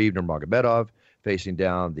 Khabib Nurmagomedov facing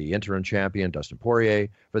down the interim champion Dustin Poirier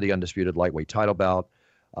for the undisputed lightweight title bout.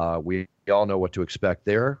 We all know what to expect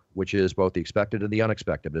there, which is both the expected and the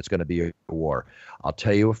unexpected, but it's going to be a war. I'll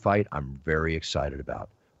tell you a fight I'm very excited about.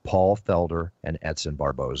 Paul Felder and Edson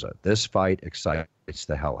Barboza. This fight excites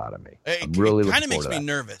the hell out of me. I'm really looking forward to that. It kind of makes me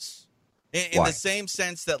nervous in the same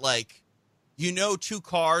sense that, like, two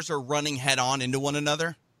cars are running head on into one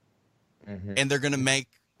another, and they're going to make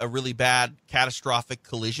a really bad, catastrophic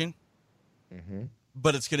collision,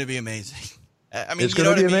 but it's going to be amazing. I mean, it's going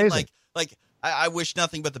to be amazing. Like, I wish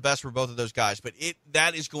nothing but the best for both of those guys, but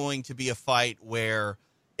that is going to be a fight where,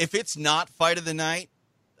 if it's not fight of the night,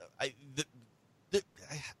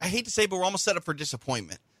 I hate to say, but we're almost set up for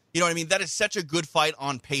disappointment. You know what I mean? That is such a good fight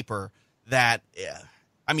on paper that,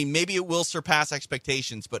 I mean, maybe it will surpass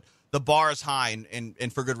expectations, but the bar is high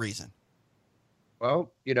and for good reason.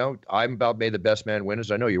 Well, I'm about may the best man win,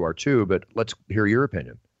 as I know you are too, but let's hear your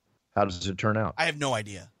opinion. How does it turn out? I have no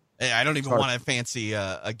idea. I don't even want to fancy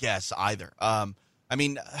a guess either. I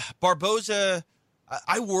mean, Barboza,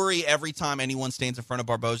 I worry every time anyone stands in front of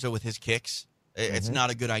Barboza with his kicks. It's not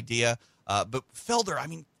a good idea. But Felder,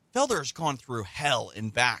 Felder has gone through hell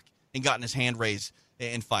and back and gotten his hand raised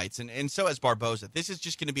in fights, and so has Barboza. This is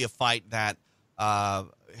just going to be a fight that I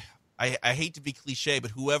hate to be cliche,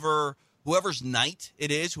 but whoever's night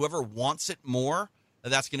it is, whoever wants it more,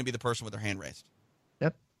 that's going to be the person with their hand raised.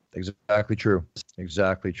 Yep, exactly true.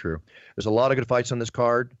 Exactly true. There's a lot of good fights on this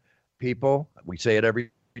card. People, we say it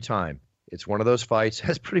every time. It's one of those fights,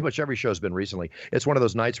 as pretty much every show's been recently. It's one of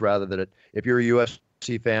those nights, rather, that if you're a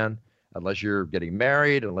UFC fan, unless you're getting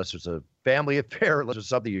married, unless it's a family affair, unless it's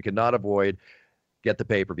something you cannot avoid, get the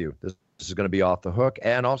pay-per-view. This is going to be off the hook.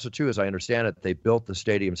 And also, too, as I understand it, they built the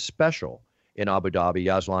stadium special in Abu Dhabi,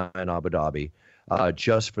 Yazlan in Abu Dhabi,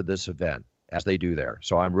 just for this event, as they do there.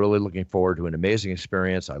 So I'm really looking forward to an amazing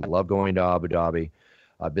experience. I love going to Abu Dhabi.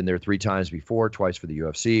 I've been there 3 times before, twice for the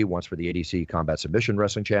UFC, once for the ADC Combat Submission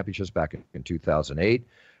Wrestling Championships back in 2008.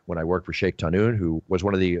 When I worked for Sheikh Tanoon, who was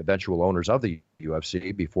one of the eventual owners of the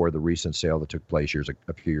UFC before the recent sale that took place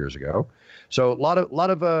a few years ago. So a lot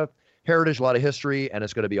of heritage, a lot of history, and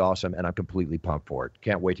it's going to be awesome, and I'm completely pumped for it.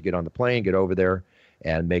 Can't wait to get on the plane, get over there,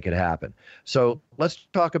 and make it happen. So let's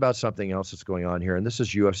talk about something else that's going on here, and this is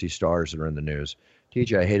UFC stars that are in the news.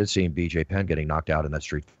 TJ, I hated seeing BJ Penn getting knocked out in that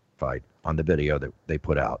street fight on the video that they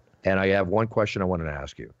put out. And I have one question I wanted to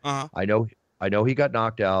ask you. I know he got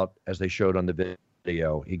knocked out, as they showed on the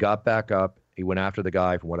video. He got back up. He went after the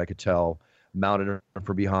guy, from what I could tell, mounted him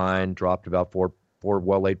from behind, dropped about four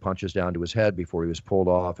well-laid punches down to his head before he was pulled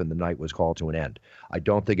off, and the night was called to an end. I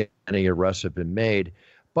don't think any arrests have been made,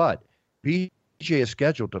 but BJ is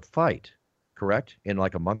scheduled to fight, correct, in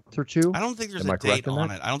like a month or two? I don't think there's a date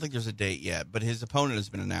on it. I don't think there's a date yet, but his opponent has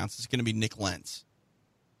been announced. It's going to be Nick Lentz.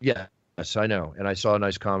 Yes, I know. And I saw a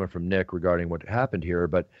nice comment from Nick regarding what happened here.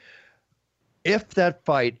 But if that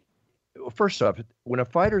fight, first off, when a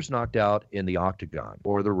fighter's knocked out in the octagon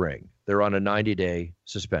or the ring, they're on a 90-day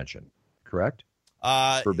suspension, correct?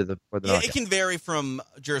 For the it can vary from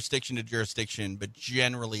jurisdiction to jurisdiction, but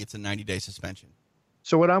generally it's a 90-day suspension.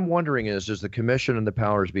 So what I'm wondering is, does the commission and the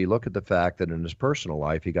powers be look at the fact that in his personal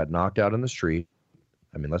life he got knocked out in the street?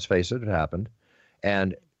 I mean, let's face it, it happened.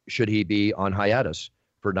 And should he be on hiatus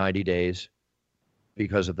for 90 days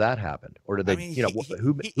because of that happened? Or did they,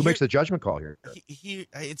 who makes the judgment call here?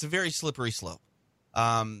 It's a very slippery slope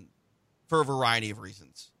for a variety of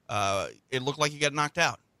reasons. It looked like he got knocked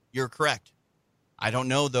out. You're correct. I don't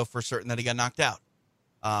know, though, for certain that he got knocked out.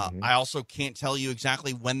 I also can't tell you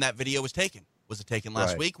exactly when that video was taken. Was it taken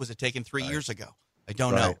last week? Was it taken 3 years ago? I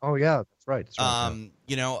don't know. Oh, yeah, that's right. I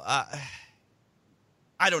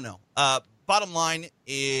don't know. Bottom line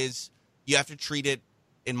is you have to treat it,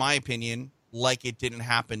 in my opinion, like it didn't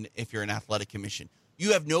happen if you're an athletic commission.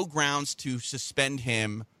 You have no grounds to suspend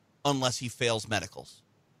him unless he fails medicals.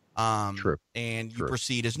 True. And you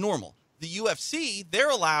proceed as normal. The UFC,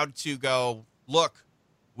 they're allowed to go, look,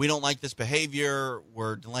 we don't like this behavior.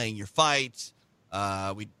 We're delaying your fight.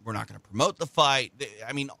 We're not going to promote the fight.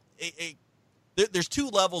 I mean, there's 2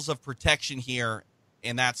 levels of protection here,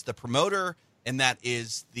 and that's the promoter and that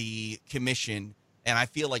is the commission. And I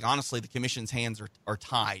feel like, honestly, the commission's hands are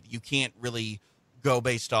tied. You can't really go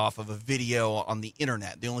based off of a video on the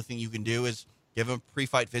internet. The only thing you can do is give him a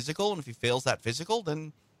pre-fight physical, and if he fails that physical,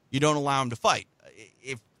 then you don't allow him to fight.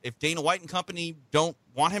 If Dana White and company don't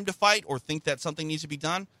want him to fight or think that something needs to be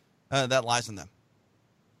done, that lies on them.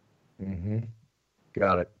 Mm-hmm.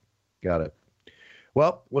 Got it.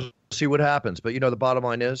 Well, we'll see what happens. But, the bottom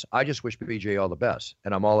line is, I just wish BJ all the best.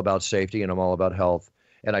 And I'm all about safety, and I'm all about health.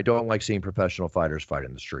 And I don't like seeing professional fighters fight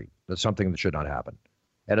in the street. That's something that should not happen.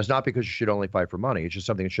 And it's not because you should only fight for money. It's just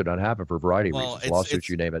something that should not happen for a variety of reasons. Lawsuits,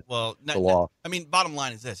 you name it. Well, the law. I mean, bottom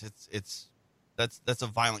line is this: that's a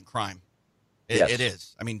violent crime. Yes. It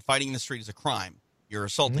is. I mean, fighting in the street is a crime. You're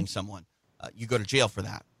assaulting someone. You go to jail for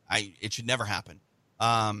that. It should never happen.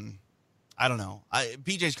 I don't know.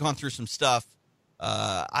 BJ's gone through some stuff.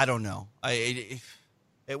 I don't know.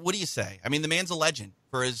 What do you say? I mean, the man's a legend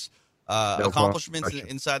for his accomplishments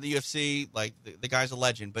inside the UFC. Like the guy's a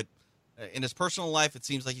legend, but in his personal life, it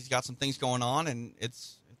seems like he's got some things going on, and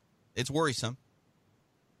it's worrisome.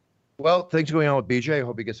 Well, things going on with BJ. I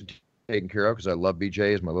hope he gets them taken care of because I love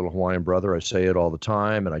BJ as my little Hawaiian brother. I say it all the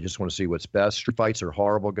time, and I just want to see what's best. Street fights are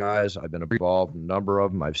horrible, guys. I've been involved in a number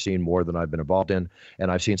of them. I've seen more than I've been involved in,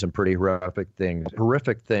 and I've seen some pretty horrific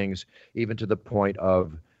things, even to the point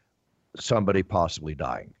of somebody possibly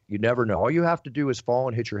dying. You never know. All you have to do is fall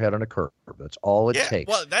and hit your head on a curb. That's all it takes.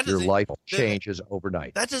 Well, your life changes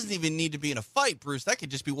overnight. That doesn't even need to be in a fight, Bruce. That could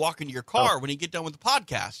just be walking to your car when you get done with the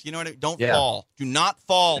podcast. You know what I mean? Don't fall. Do not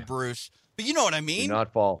fall, Bruce. But you know what I mean? Do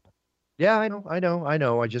not fall. Yeah, I know.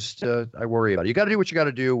 I just I worry about it. You got to do what you got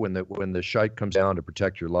to do when the shite comes down to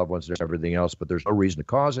protect your loved ones and everything else. But there's no reason to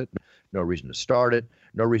cause it, no reason to start it,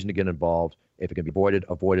 no reason to get involved. If it can be avoided,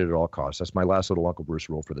 avoid it at all costs. That's my last little Uncle Bruce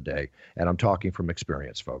rule for the day, and I'm talking from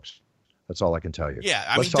experience, folks. That's all I can tell you. Yeah,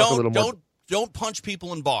 I mean, don't punch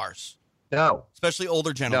people in bars. No, especially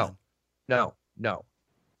older gentlemen. No.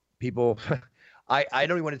 People, I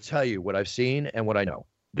don't even want to tell you what I've seen and what I know.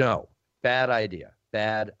 No, bad idea.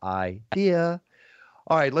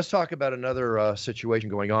 All right, let's talk about another situation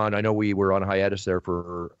going on. I know we were on hiatus there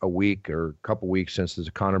for a week or a couple weeks since the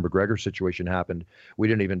Conor McGregor situation happened. We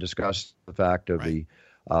didn't even discuss the fact of the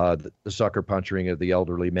sucker punching of the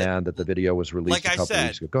elderly man that the video was released a couple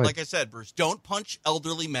weeks ago. Go ahead. Like I said, Bruce, don't punch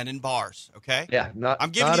elderly men in bars, okay? Yeah. I'm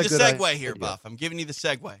giving you the segue here, Buff. I'm giving you the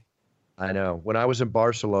segue. I know. When I was in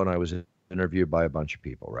Barcelona, I was interviewed by a bunch of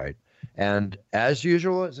people, right? And as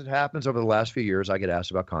usual, as it happens over the last few years, I get asked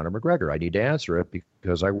about Conor McGregor. I need to answer it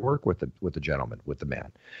because I work with the gentleman, with the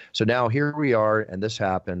man. So now here we are, and this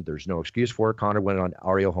happened. There's no excuse for it. Conor went on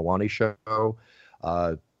Ariel Helwani's show,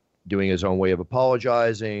 doing his own way of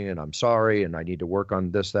apologizing, and I'm sorry, and I need to work on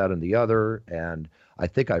this, that, and the other. And I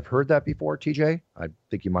think I've heard that before, TJ. I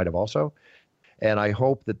think you might have also. And I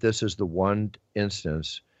hope that this is the one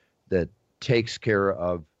instance that takes care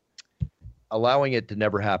of allowing it to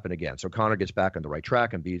never happen again. So Conor gets back on the right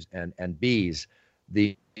track and bees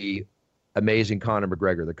the amazing Conor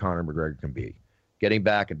McGregor that Conor McGregor can be. Getting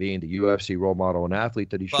back and being the UFC role model and athlete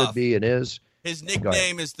that he should be and is. His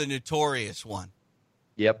nickname is the Notorious One.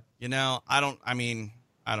 Yep. You know, I don't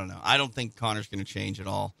know. I don't think Conor's going to change at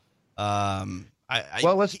all. Go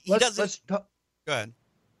ahead.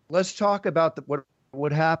 Let's talk about what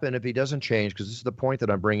would happen if he doesn't change, because this is the point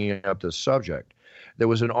that I'm bringing up this subject. There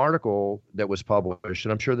was an article that was published,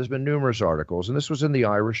 and I'm sure there's been numerous articles, and this was in the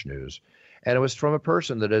Irish News, and it was from a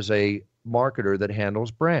person that is a marketer that handles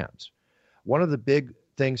brands. One of the big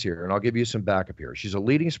things here, and I'll give you some backup here. She's a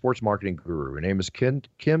leading sports marketing guru. Her name is Kim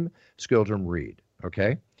Skildrum-Reid,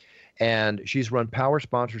 okay? And she's run power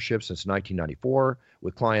sponsorships since 1994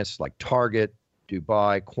 with clients like Target,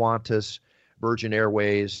 Dubai, Qantas, Virgin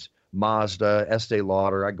Airways, Mazda, Estee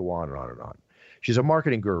Lauder. I go on and on and on. She's a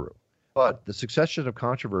marketing guru. But the succession of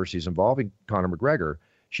controversies involving Conor McGregor,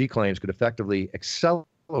 she claims, could effectively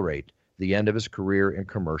accelerate the end of his career in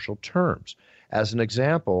commercial terms. As an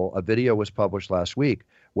example, a video was published last week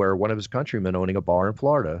where one of his countrymen owning a bar in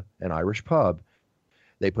Florida, an Irish pub,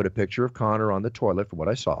 they put a picture of Conor on the toilet, from what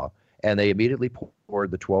I saw, and they immediately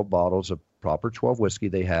poured the 12 bottles of proper 12 whiskey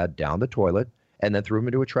they had down the toilet and then threw them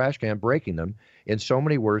into a trash can, breaking them, in so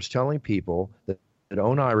many words, telling people that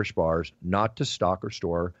own Irish bars not to stock or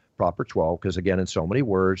store proper 12, because again, in so many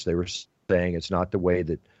words, they were saying it's not the way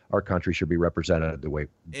that our country should be represented, the way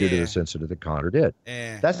due to this incident that Conor did.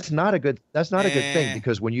 That's not a good thing,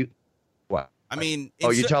 because when you I mean,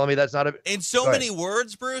 you're telling me that's not a in so many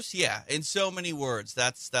words, Bruce? Yeah, in so many words.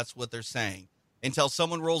 That's what they're saying. Until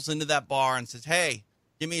someone rolls into that bar and says, "Hey,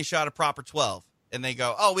 give me a shot of proper 12," and they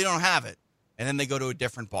go, "Oh, we don't have it," and then they go to a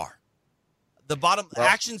different bar.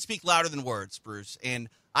 Actions speak louder than words, Bruce, and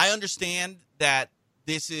I understand that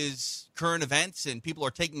this is current events and people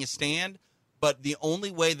are taking a stand, but the only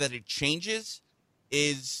way that it changes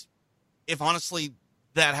is if honestly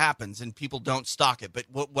that happens and people don't stock it. But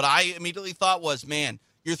what I immediately thought was, man,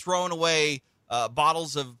 you're throwing away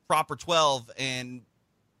bottles of proper 12 and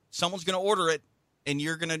someone's going to order it and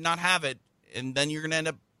you're going to not have it, and then you're going to end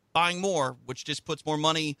up buying more, which just puts more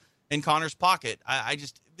money in Conor's pocket.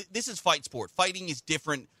 This is fight sport. Fighting is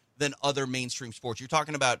different than other mainstream sports. You're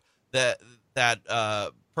talking about that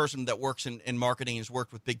person that works in marketing and has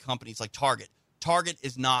worked with big companies like Target. Target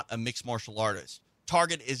is not a mixed martial artist.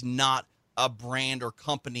 Target is not a brand or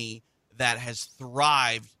company that has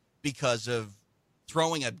thrived because of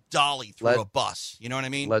throwing a dolly through a bus. You know what I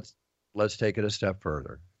mean? Let's take it a step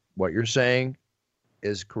further. What you're saying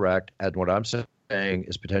is correct, and what I'm saying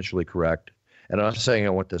is potentially correct. And I'm not saying I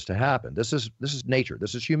want this to happen. This is nature.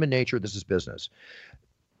 This is human nature. This is business.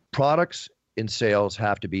 Products in sales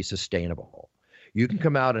have to be sustainable. You can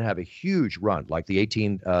come out and have a huge run, like the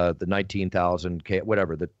 19,000,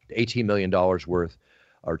 whatever, the $18 million worth,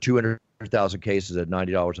 or 200,000 cases at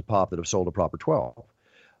 $90 a pop that have sold a proper 12.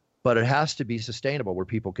 But it has to be sustainable where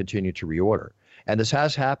people continue to reorder. And this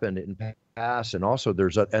has happened in the past. And also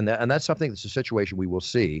and that's something that's a situation we will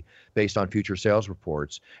see based on future sales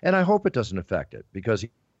reports. And I hope it doesn't affect it, because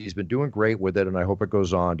he's been doing great with it, and I hope it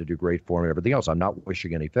goes on to do great for him and everything else. I'm not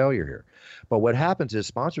wishing any failure here. But what happens is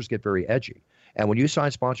sponsors get very edgy. And when you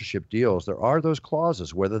sign sponsorship deals, there are those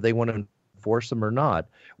clauses, whether they want to enforce them or not,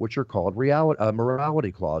 which are called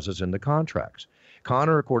morality clauses in the contracts.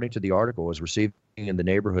 Conor, according to the article, is receiving in the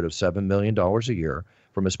neighborhood of $7 million a year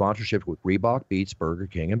from a sponsorship with Reebok, Beats, Burger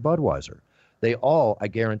King, and Budweiser. They all, I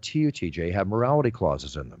guarantee you, TJ, have morality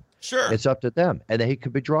clauses in them. Sure. It's up to them, and he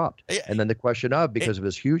could be dropped. And then the question of, because of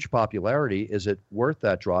his huge popularity, is it worth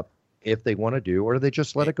that drop if they want to do, or do they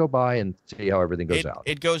just let it go by and see how everything goes out?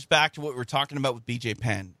 It goes back to what we were talking about with BJ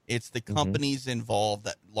Penn. It's the companies involved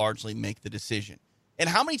that largely make the decision. And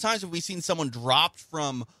how many times have we seen someone dropped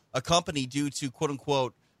from a company due to, quote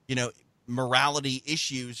unquote, morality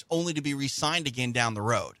issues, only to be re-signed again down the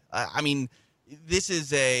road? I mean, this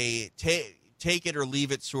is a take it or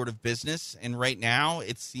leave it sort of business. And right now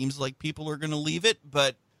it seems like people are going to leave it.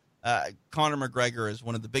 But Conor McGregor is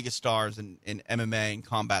one of the biggest stars in MMA and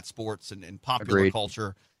combat sports and popular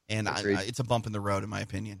culture. And it's a bump in the road, in my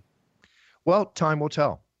opinion. Well, time will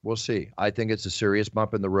tell. We'll see. I think it's a serious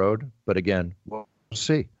bump in the road. But again, we'll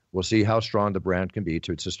see. We'll see how strong the brand can be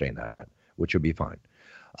to sustain that, which will be fine.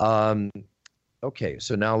 Okay,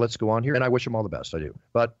 so now let's go on here. And I wish him all the best. I do.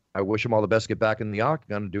 But I wish him all the best. Get back in the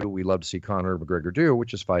octagon and do what we love to see Conor McGregor do,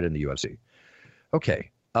 which is fight in the UFC. Okay.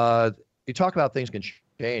 You talk about things can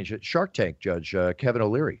change. Shark Tank judge Kevin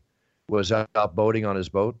O'Leary was out boating on his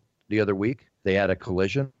boat the other week. They had a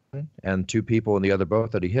collision, and two people in the other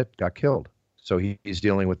boat that he hit got killed. So he's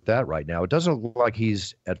dealing with that right now. It doesn't look like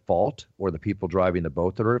he's at fault or the people driving the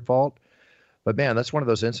boat that are at fault. But, man, that's one of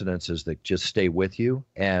those incidences that just stay with you.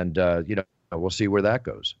 And, we'll see where that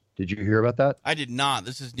goes. Did you hear about that? I did not.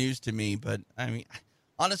 This is news to me. But, I mean,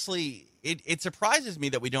 honestly, it surprises me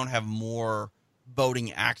that we don't have more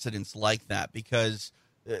boating accidents like that, because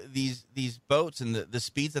these boats and the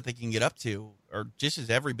speeds that they can get up to are just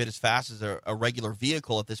every bit as fast as a regular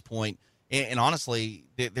vehicle at this point. And honestly,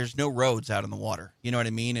 there's no roads out in the water. You know what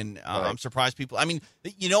I mean? And right. I'm surprised people – I mean,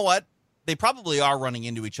 you know what? They probably are running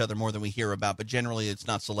into each other more than we hear about, but generally it's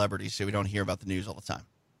not celebrities, so we don't hear about the news all the time.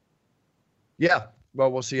 Yeah,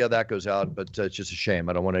 well, we'll see how that goes out, but it's just a shame.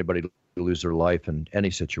 I don't want anybody to lose their life in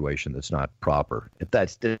any situation that's not proper. I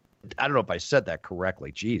don't know if I said that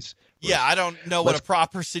correctly. Jeez. Yeah, I don't know what a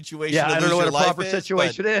proper situation I don't know what a proper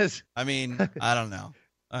situation is. I mean, I don't know.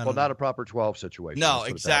 Not a proper 12 situation. No,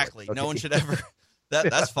 exactly. Okay. No one should ever.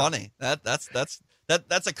 That's funny.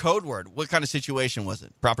 That's a code word. What kind of situation was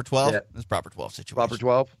it? Proper 12? Yeah. It's proper 12 situation. Proper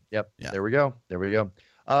 12? Yep. Yeah. There we go.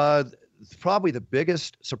 Probably the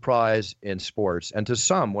biggest surprise in sports, and to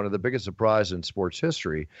some, one of the biggest surprises in sports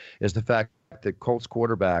history, is the fact that Colts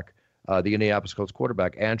quarterback, the Indianapolis Colts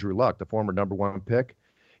quarterback, Andrew Luck, the former number one pick,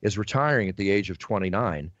 is retiring at the age of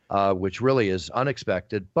 29, which really is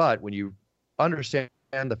unexpected. But when you understand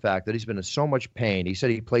the fact that he's been in so much pain, he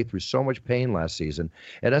said he played through so much pain last season,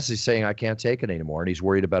 and as he's saying, I can't take it anymore, and he's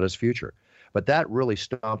worried about his future. But that really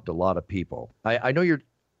stumped a lot of people. I know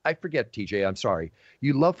I forget, TJ, I'm sorry.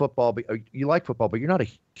 You love football, but you like football, but you're not a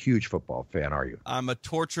huge football fan, are you? I'm a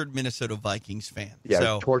tortured Minnesota Vikings fan.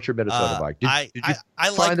 Yeah, tortured Minnesota Vikings. Did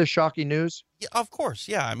you find the shocking news? Yeah, of course,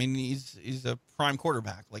 yeah. I mean, he's a prime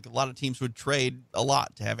quarterback. Like, a lot of teams would trade a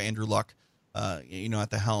lot to have Andrew Luck, at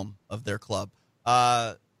the helm of their club.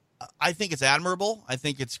 I think it's admirable. I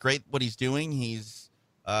think it's great what he's doing. He's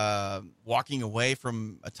walking away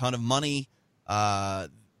from a ton of money.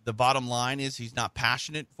 The bottom line is he's not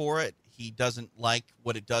passionate for it. He doesn't like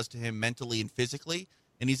what it does to him mentally and physically,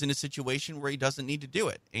 and he's in a situation where he doesn't need to do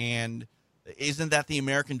it. And isn't that the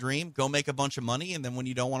American dream? Go make a bunch of money, and then when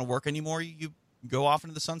you don't want to work anymore, you go off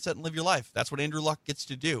into the sunset and live your life. That's what Andrew Luck gets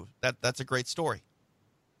to do. That's a great story.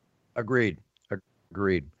 Agreed.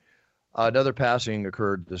 Another passing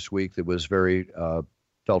occurred this week that was very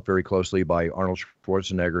felt very closely by Arnold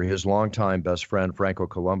Schwarzenegger. His longtime best friend, Franco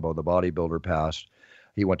Columbu, the bodybuilder, passed.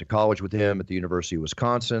 He went to college with him at the University of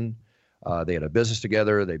Wisconsin. They had a business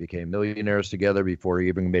together. They became millionaires together before he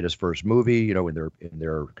even made his first movie, in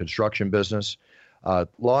their construction business.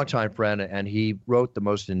 Longtime friend, and he wrote the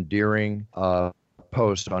most endearing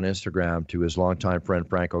post on Instagram to his longtime friend,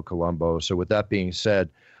 Franco Columbu. So with that being said,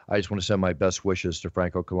 I just want to send my best wishes to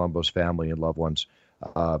Franco Columbu's family and loved ones,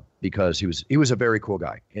 because he was a very cool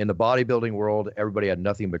guy. In the bodybuilding world, everybody had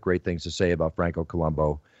nothing but great things to say about Franco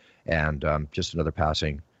Columbu, and just another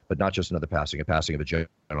passing, but not just another passing, a passing of a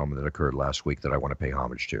gentleman that occurred last week that I want to pay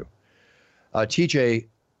homage to. TJ,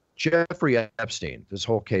 Jeffrey Epstein, this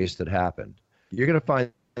whole case that happened, you're going to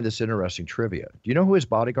find this interesting trivia. Do you know who his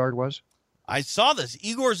bodyguard was? I saw this,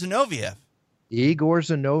 Igor Zinoviev. Igor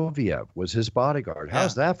Zinoviev was his bodyguard.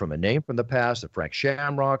 How's that from a name from the past that Frank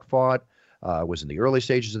Shamrock fought, was in the early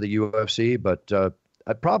stages of the UFC, but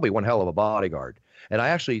probably one hell of a bodyguard. And I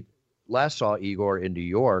actually last saw Igor in New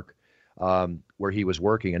York, where he was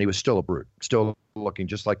working, and he was still a brute, still looking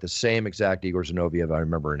just like the same exact Igor Zinoviev I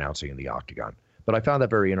remember announcing in the Octagon. But I found that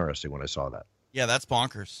very interesting when I saw that. Yeah, that's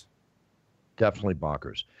bonkers. Definitely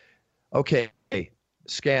bonkers. Okay,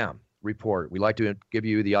 scam report. We like to give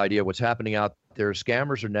you the idea of what's happening out there.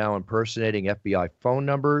 Scammers are now impersonating FBI phone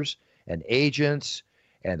numbers and agents,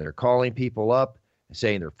 and they're calling people up and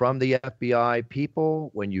saying they're from the FBI.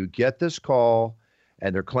 People, when you get this call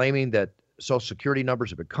and they're claiming that Social Security numbers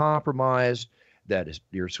have been compromised, that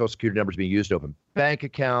your Social Security numbers being used to open bank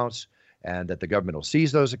accounts, and that the government will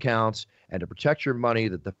seize those accounts, and to protect your money,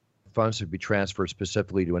 that the funds should be transferred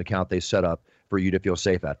specifically to an account they set up for you to feel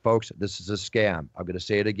safe at. Folks, this is a scam. I'm going to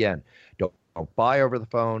say it again. Don't buy over the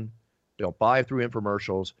phone. Don't buy through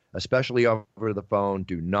infomercials, especially over the phone.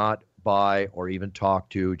 Do not buy or even talk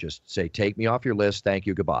to. Just say, take me off your list. Thank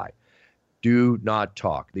you. Goodbye. Do not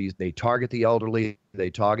talk. They target the elderly. They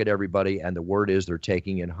target everybody. And the word is they're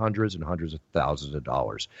taking in hundreds and hundreds of thousands of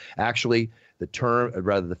dollars. Actually,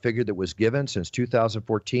 the figure that was given since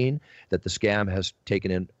 2014, that the scam has taken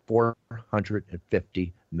in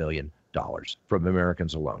 $450 million from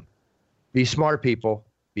Americans alone. Be smart, people.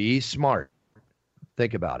 Be smart.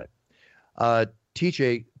 Think about it.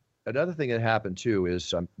 TJ, another thing that happened too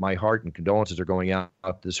is my heart and condolences are going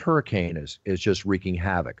out. This hurricane is just wreaking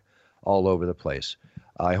havoc all over the place.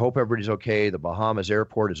 I hope everybody's okay. The Bahamas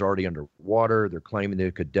airport is already underwater. They're claiming that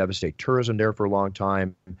it could devastate tourism there for a long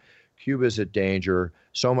time. Cuba's at danger.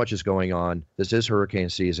 So much is going on. This is hurricane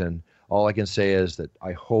season. All I can say is that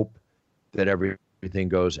I hope that everything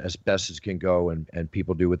goes as best as can go, and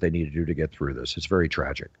people do what they need to do to get through this. It's very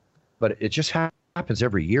tragic. But it just happens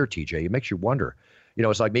every year, TJ. It makes you wonder.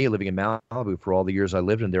 It's like me living in Malibu for all the years I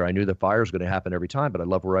lived in there. I knew the fire was going to happen every time, but I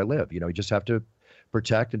love where I live. You just have to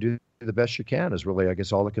protect and do the best you can is really, I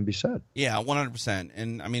guess, all that can be said. Yeah, 100%.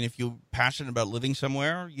 And I mean, if you're passionate about living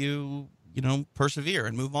somewhere, you persevere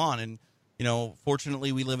and move on. And,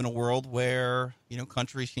 fortunately, we live in a world where,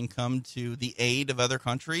 countries can come to the aid of other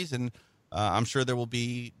countries. And I'm sure there will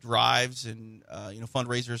be drives and,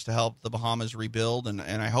 fundraisers to help the Bahamas rebuild. And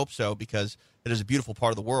I hope so, because it is a beautiful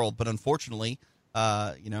part of the world. But unfortunately,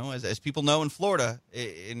 as people know in Florida,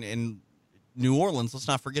 in New Orleans, let's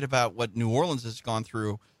not forget about what New Orleans has gone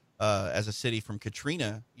through as a city from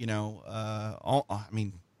Katrina,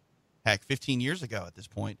 15 years ago at this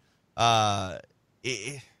point.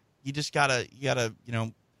 You just gotta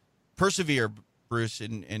persevere, Bruce,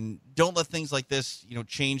 and don't let things like this,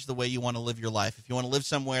 change the way you want to live your life. If you want to live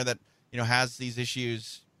somewhere that, has these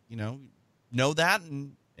issues, know that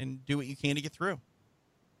and do what you can to get through.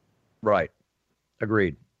 Right.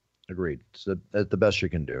 Agreed. It's the best you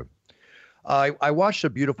can do. I watched a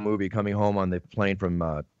beautiful movie coming home on the plane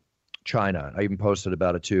from China. I even posted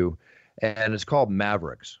about it too. And it's called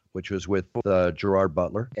Mavericks, which was with Gerard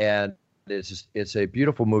Butler. And it's a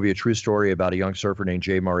beautiful movie, a true story about a young surfer named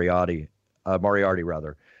Jay Moriarty,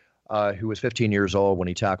 who was 15 years old when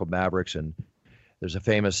he tackled Mavericks. And there's a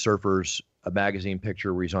famous Surfers magazine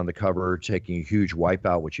picture where he's on the cover taking a huge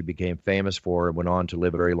wipeout, which he became famous for and went on to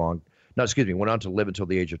live until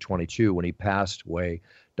the age of 22 when he passed away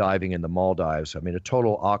diving in the Maldives. I mean, a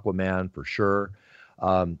total Aquaman for sure.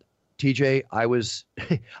 TJ,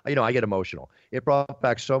 I get emotional. It brought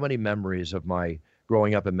back so many memories of my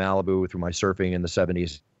growing up in Malibu through my surfing in the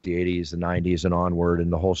 70s, the 80s, the 90s, and onward,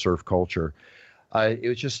 and the whole surf culture. It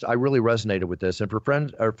was just, I really resonated with this. And for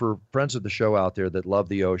friends of the show out there that love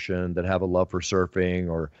the ocean, that have a love for surfing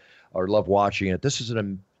or love watching it, this is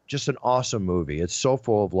just an awesome movie. It's so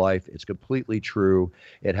full of life. It's completely true.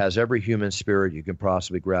 It has every human spirit you can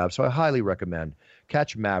possibly grab. So I highly recommend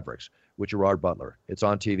catch Mavericks with Gerard Butler. It's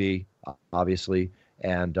on TV, obviously,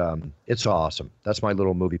 And it's awesome. That's my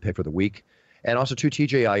little movie pick for the week. And also, too,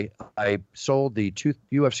 TJ, I sold the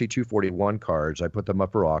UFC 241 cards. I put them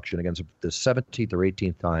up for auction against the 17th or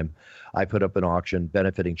 18th time I put up an auction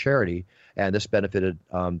benefiting charity. And this benefited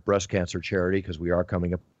breast cancer charity because we are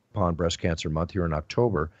coming upon Breast Cancer Month here in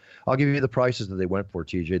October. I'll give you the prices that they went for,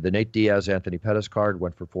 TJ. The Nate Diaz, Anthony Pettis card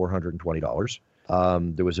went for $420.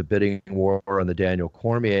 There was a bidding war on the Daniel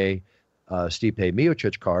Cormier, Stipe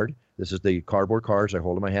Miocic card. This is the cardboard cards I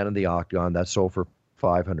hold in my hand in the octagon. That sold for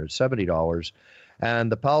 $570.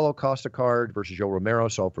 And the Paulo Costa card versus Joe Romero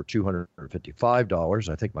sold for $255.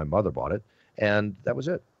 I think my mother bought it. And that was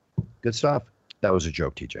it. Good stuff. That was a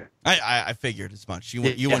joke, TJ. I figured as much. You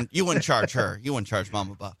wouldn't charge her. You wouldn't charge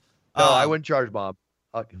Mama Buff. No, I wouldn't charge Mom.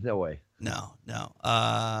 No way. No.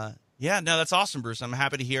 That's awesome, Bruce. I'm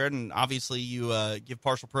happy to hear it. And obviously you give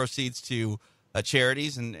partial proceeds to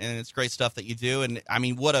charities, and it's great stuff that you do. And I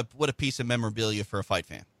mean, what a piece of memorabilia for a fight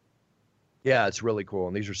fan. Yeah, it's really cool.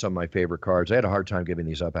 And these are some of my favorite cards. I had a hard time giving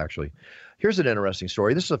these up, actually. Here's an interesting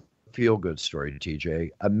story. This is a feel-good story to TJ.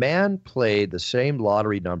 A man played the same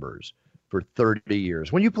lottery numbers for 30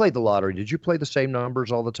 years. When you played the lottery, did you play the same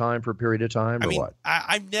numbers all the time for a period of time, or what?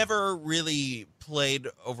 I've never really played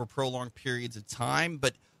over prolonged periods of time,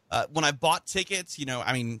 but when I bought tickets,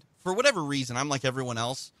 for whatever reason, I'm like everyone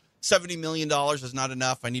else. $70 million is not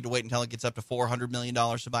enough. I need to wait until it gets up to $400 million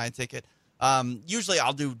to buy a ticket. Usually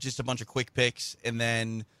I'll do just a bunch of quick picks and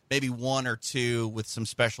then maybe one or two with some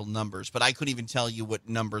special numbers, but I couldn't even tell you what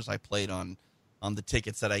numbers I played on the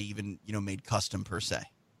tickets that I even, made custom per se.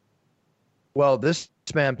 Well, this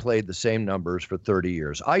man played the same numbers for 30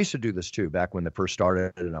 years. I used to do this too back when it first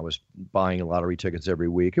started, and I was buying lottery tickets every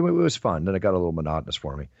week. It was fun. Then it got a little monotonous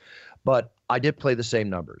for me. But I did play the same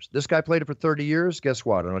numbers. This guy played it for 30 years. Guess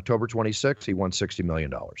what? On October 26th, he won $60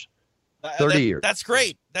 million. 30 years. That's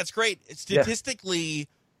great. That's great. Statistically,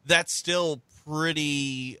 that's still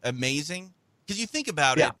pretty amazing. Because you think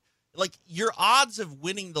about it, like your odds of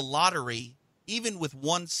winning the lottery, even with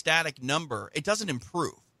one static number, it doesn't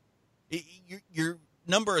improve. Your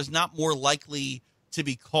number is not more likely to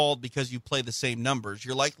be called because you play the same numbers.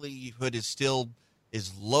 Your likelihood is still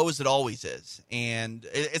as low as it always is. And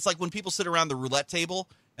it's like when people sit around the roulette table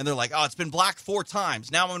and they're like, oh, it's been black 4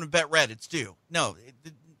 times. Now I'm going to bet red. It's due. No,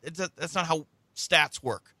 that's not how stats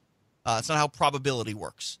work. It's not how probability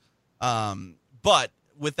works. But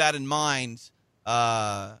with that in mind,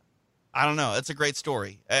 I don't know. It's a great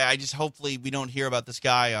story. I just hopefully we don't hear about this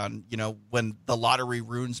guy on, when the lottery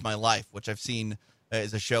ruins my life, which I've seen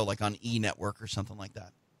as a show like on E! Network or something like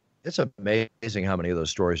that. It's amazing how many of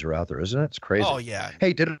those stories are out there, isn't it? It's crazy. Oh, yeah.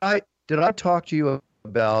 Hey, did I talk to you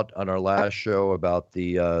about on our last show about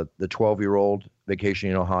the 12-year-old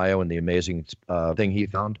vacationing in Ohio and the amazing thing he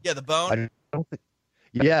found? Yeah, the bone. I don't think.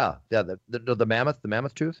 Yeah, the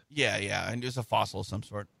mammoth tooth. Yeah, and it's a fossil of some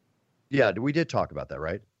sort. Yeah, we did talk about that,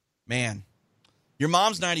 right? Man, your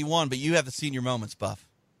mom's 91, but you have the senior moments, Buff.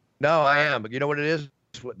 No, I am, but you know what it is?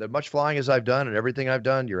 As much flying as I've done and everything I've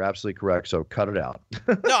done, you're absolutely correct. So cut it out.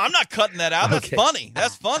 No, I'm not cutting that out. That's funny.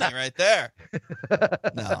 That's funny right there.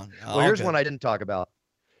 No. Well, here's one I didn't talk about.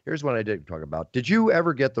 Did you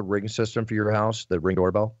ever get the Ring system for your house, the Ring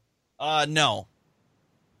doorbell? No.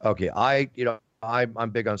 Okay, I'm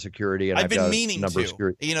big on security, and I've been meaning to.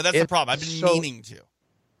 That's the problem. I've been meaning to.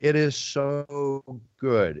 It is so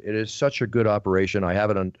good. It is such a good operation. I have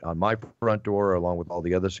it on my front door along with all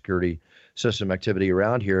the other security system activity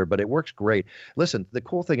around here, but it works great. Listen, the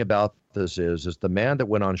cool thing about this is the man that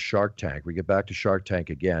went on Shark Tank, we get back to Shark Tank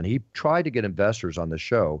again, he tried to get investors on the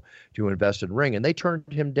show to invest in Ring, and they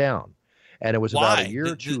turned him down. And it was about a year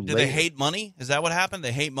or two later. Do they hate money? Is that what happened?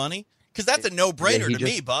 They hate money? Because that's a no-brainer to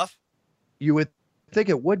me, Buff. You would think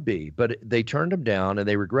it would be, but they turned him down, and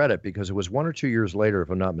they regret it because it was 1 or 2 years later, if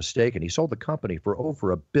I'm not mistaken, he sold the company for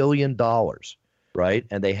over $1 billion, right?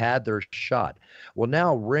 And they had their shot. Well,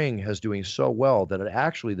 now Ring is doing so well that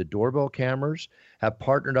actually the doorbell cameras have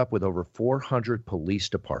partnered up with over 400 police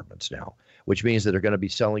departments now, which means that they're going to be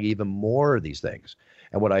selling even more of these things.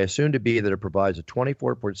 And what I assume to be that it provides a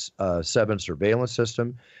 24/7 surveillance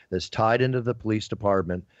system that's tied into the police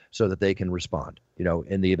department so that they can respond,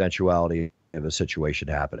 in the eventuality of a situation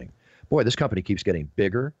happening. Boy, this company keeps getting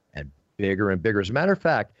bigger and bigger and bigger. As a matter of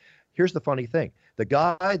fact, here's the funny thing. The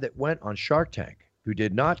guy that went on Shark Tank, who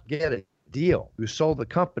did not get a deal, who sold the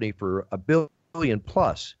company for $1 billion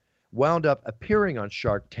plus, wound up appearing on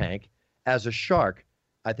Shark Tank as a shark.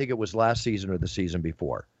 I think it was last season or the season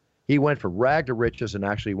before. He went from rag to riches and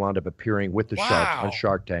actually wound up appearing with the shark on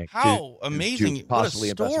Shark Tank. How amazing. To possibly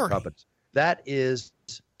invest in companies. That is,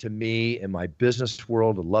 to me, in my business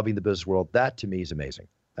world, loving the business world, that to me is amazing.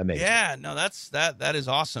 amazing. Yeah, no, that is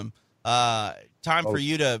awesome. Time for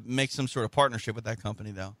you to make some sort of partnership with that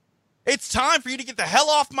company, though. It's time for you to get the hell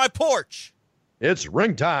off my porch. It's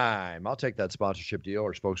ring time. I'll take that sponsorship deal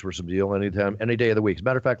or spokesperson deal anytime, any day of the week. As a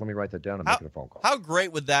matter of fact, let me write that down. I'm making a phone call. How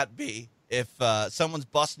great would that be if someone's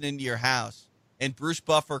busting into your house and Bruce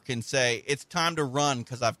Buffer can say, it's time to run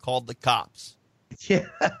because I've called the cops? Yeah.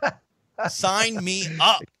 Sign me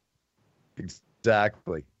up.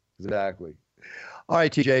 Exactly. All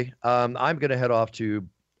right, TJ. I'm going to head off to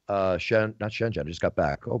Shenzhen. I just got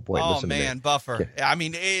back. Oh boy! Oh man, Buffer. Okay. I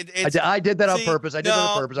mean, I did that on purpose. I'm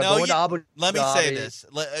going to Abu Dhabi. Let me say this.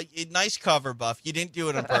 Nice cover, Buff. You didn't do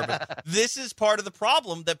it on purpose. This is part of the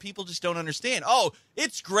problem that people just don't understand. Oh,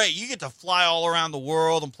 it's great. You get to fly all around the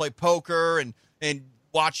world and play poker and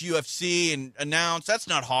watch UFC and announce. That's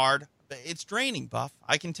not hard. It's draining, Buff.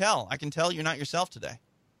 I can tell. You're not yourself today.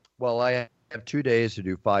 Well, I have 2 days to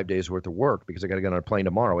do 5 days worth of work because I got to get on a plane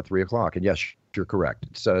tomorrow at 3:00. And yes, you're correct.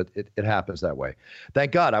 So it happens that way.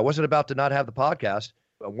 Thank God. I wasn't about to not have the podcast.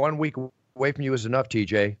 1 week away from you is enough,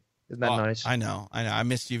 TJ. Isn't that nice? I know. I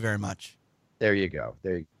missed you very much. There you go.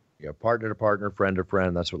 Partner to partner, friend to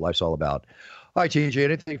friend. That's what life's all about. All right, TJ,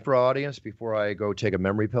 anything for our audience before I go take a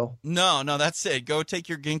memory pill? No, that's it. Go take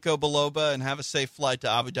your ginkgo biloba and have a safe flight to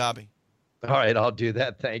Abu Dhabi. All right, I'll do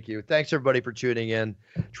that. Thank you. Thanks, everybody, for tuning in.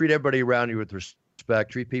 Treat everybody around you with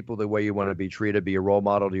respect. Treat people the way you want to be treated. Be a role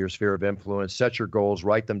model to your sphere of influence. Set your goals.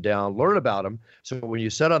 Write them down. Learn about them. So when you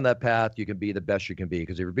set on that path, you can be the best you can be.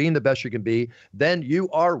 Because if you're being the best you can be, then you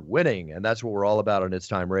are winning. And that's what we're all about on It's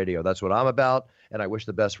Time Radio. That's what I'm about. And I wish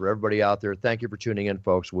the best for everybody out there. Thank you for tuning in,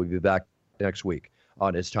 folks. We'll be back next week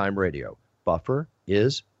on It's Time Radio. Buffer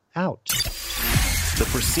is out. The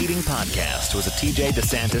preceding podcast was a TJ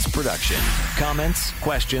DeSantis production. Comments,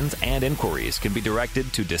 questions, and inquiries can be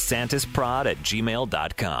directed to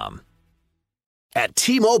DeSantisProd@gmail.com. At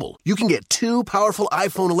T-Mobile, you can get 2 powerful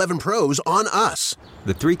iPhone 11 Pros on us.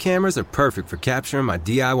 The 3 cameras are perfect for capturing my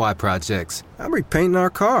DIY projects. I'm repainting our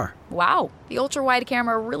car. Wow, the ultra-wide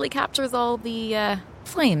camera really captures all the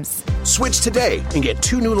flames. Switch today and get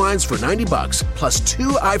 2 new lines for $90, plus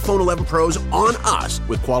 2 iPhone 11 Pros on us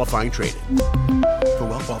with qualifying trade-in. For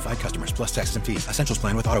well-qualified customers, plus taxes and fees. Essentials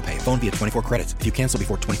plan with autopay. Phone via 24 credits. If you cancel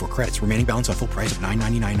before 24 credits, remaining balance on full price of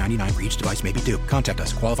 $999.99 for each device may be due. Contact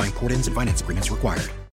us. Qualifying port-ins and finance agreements required.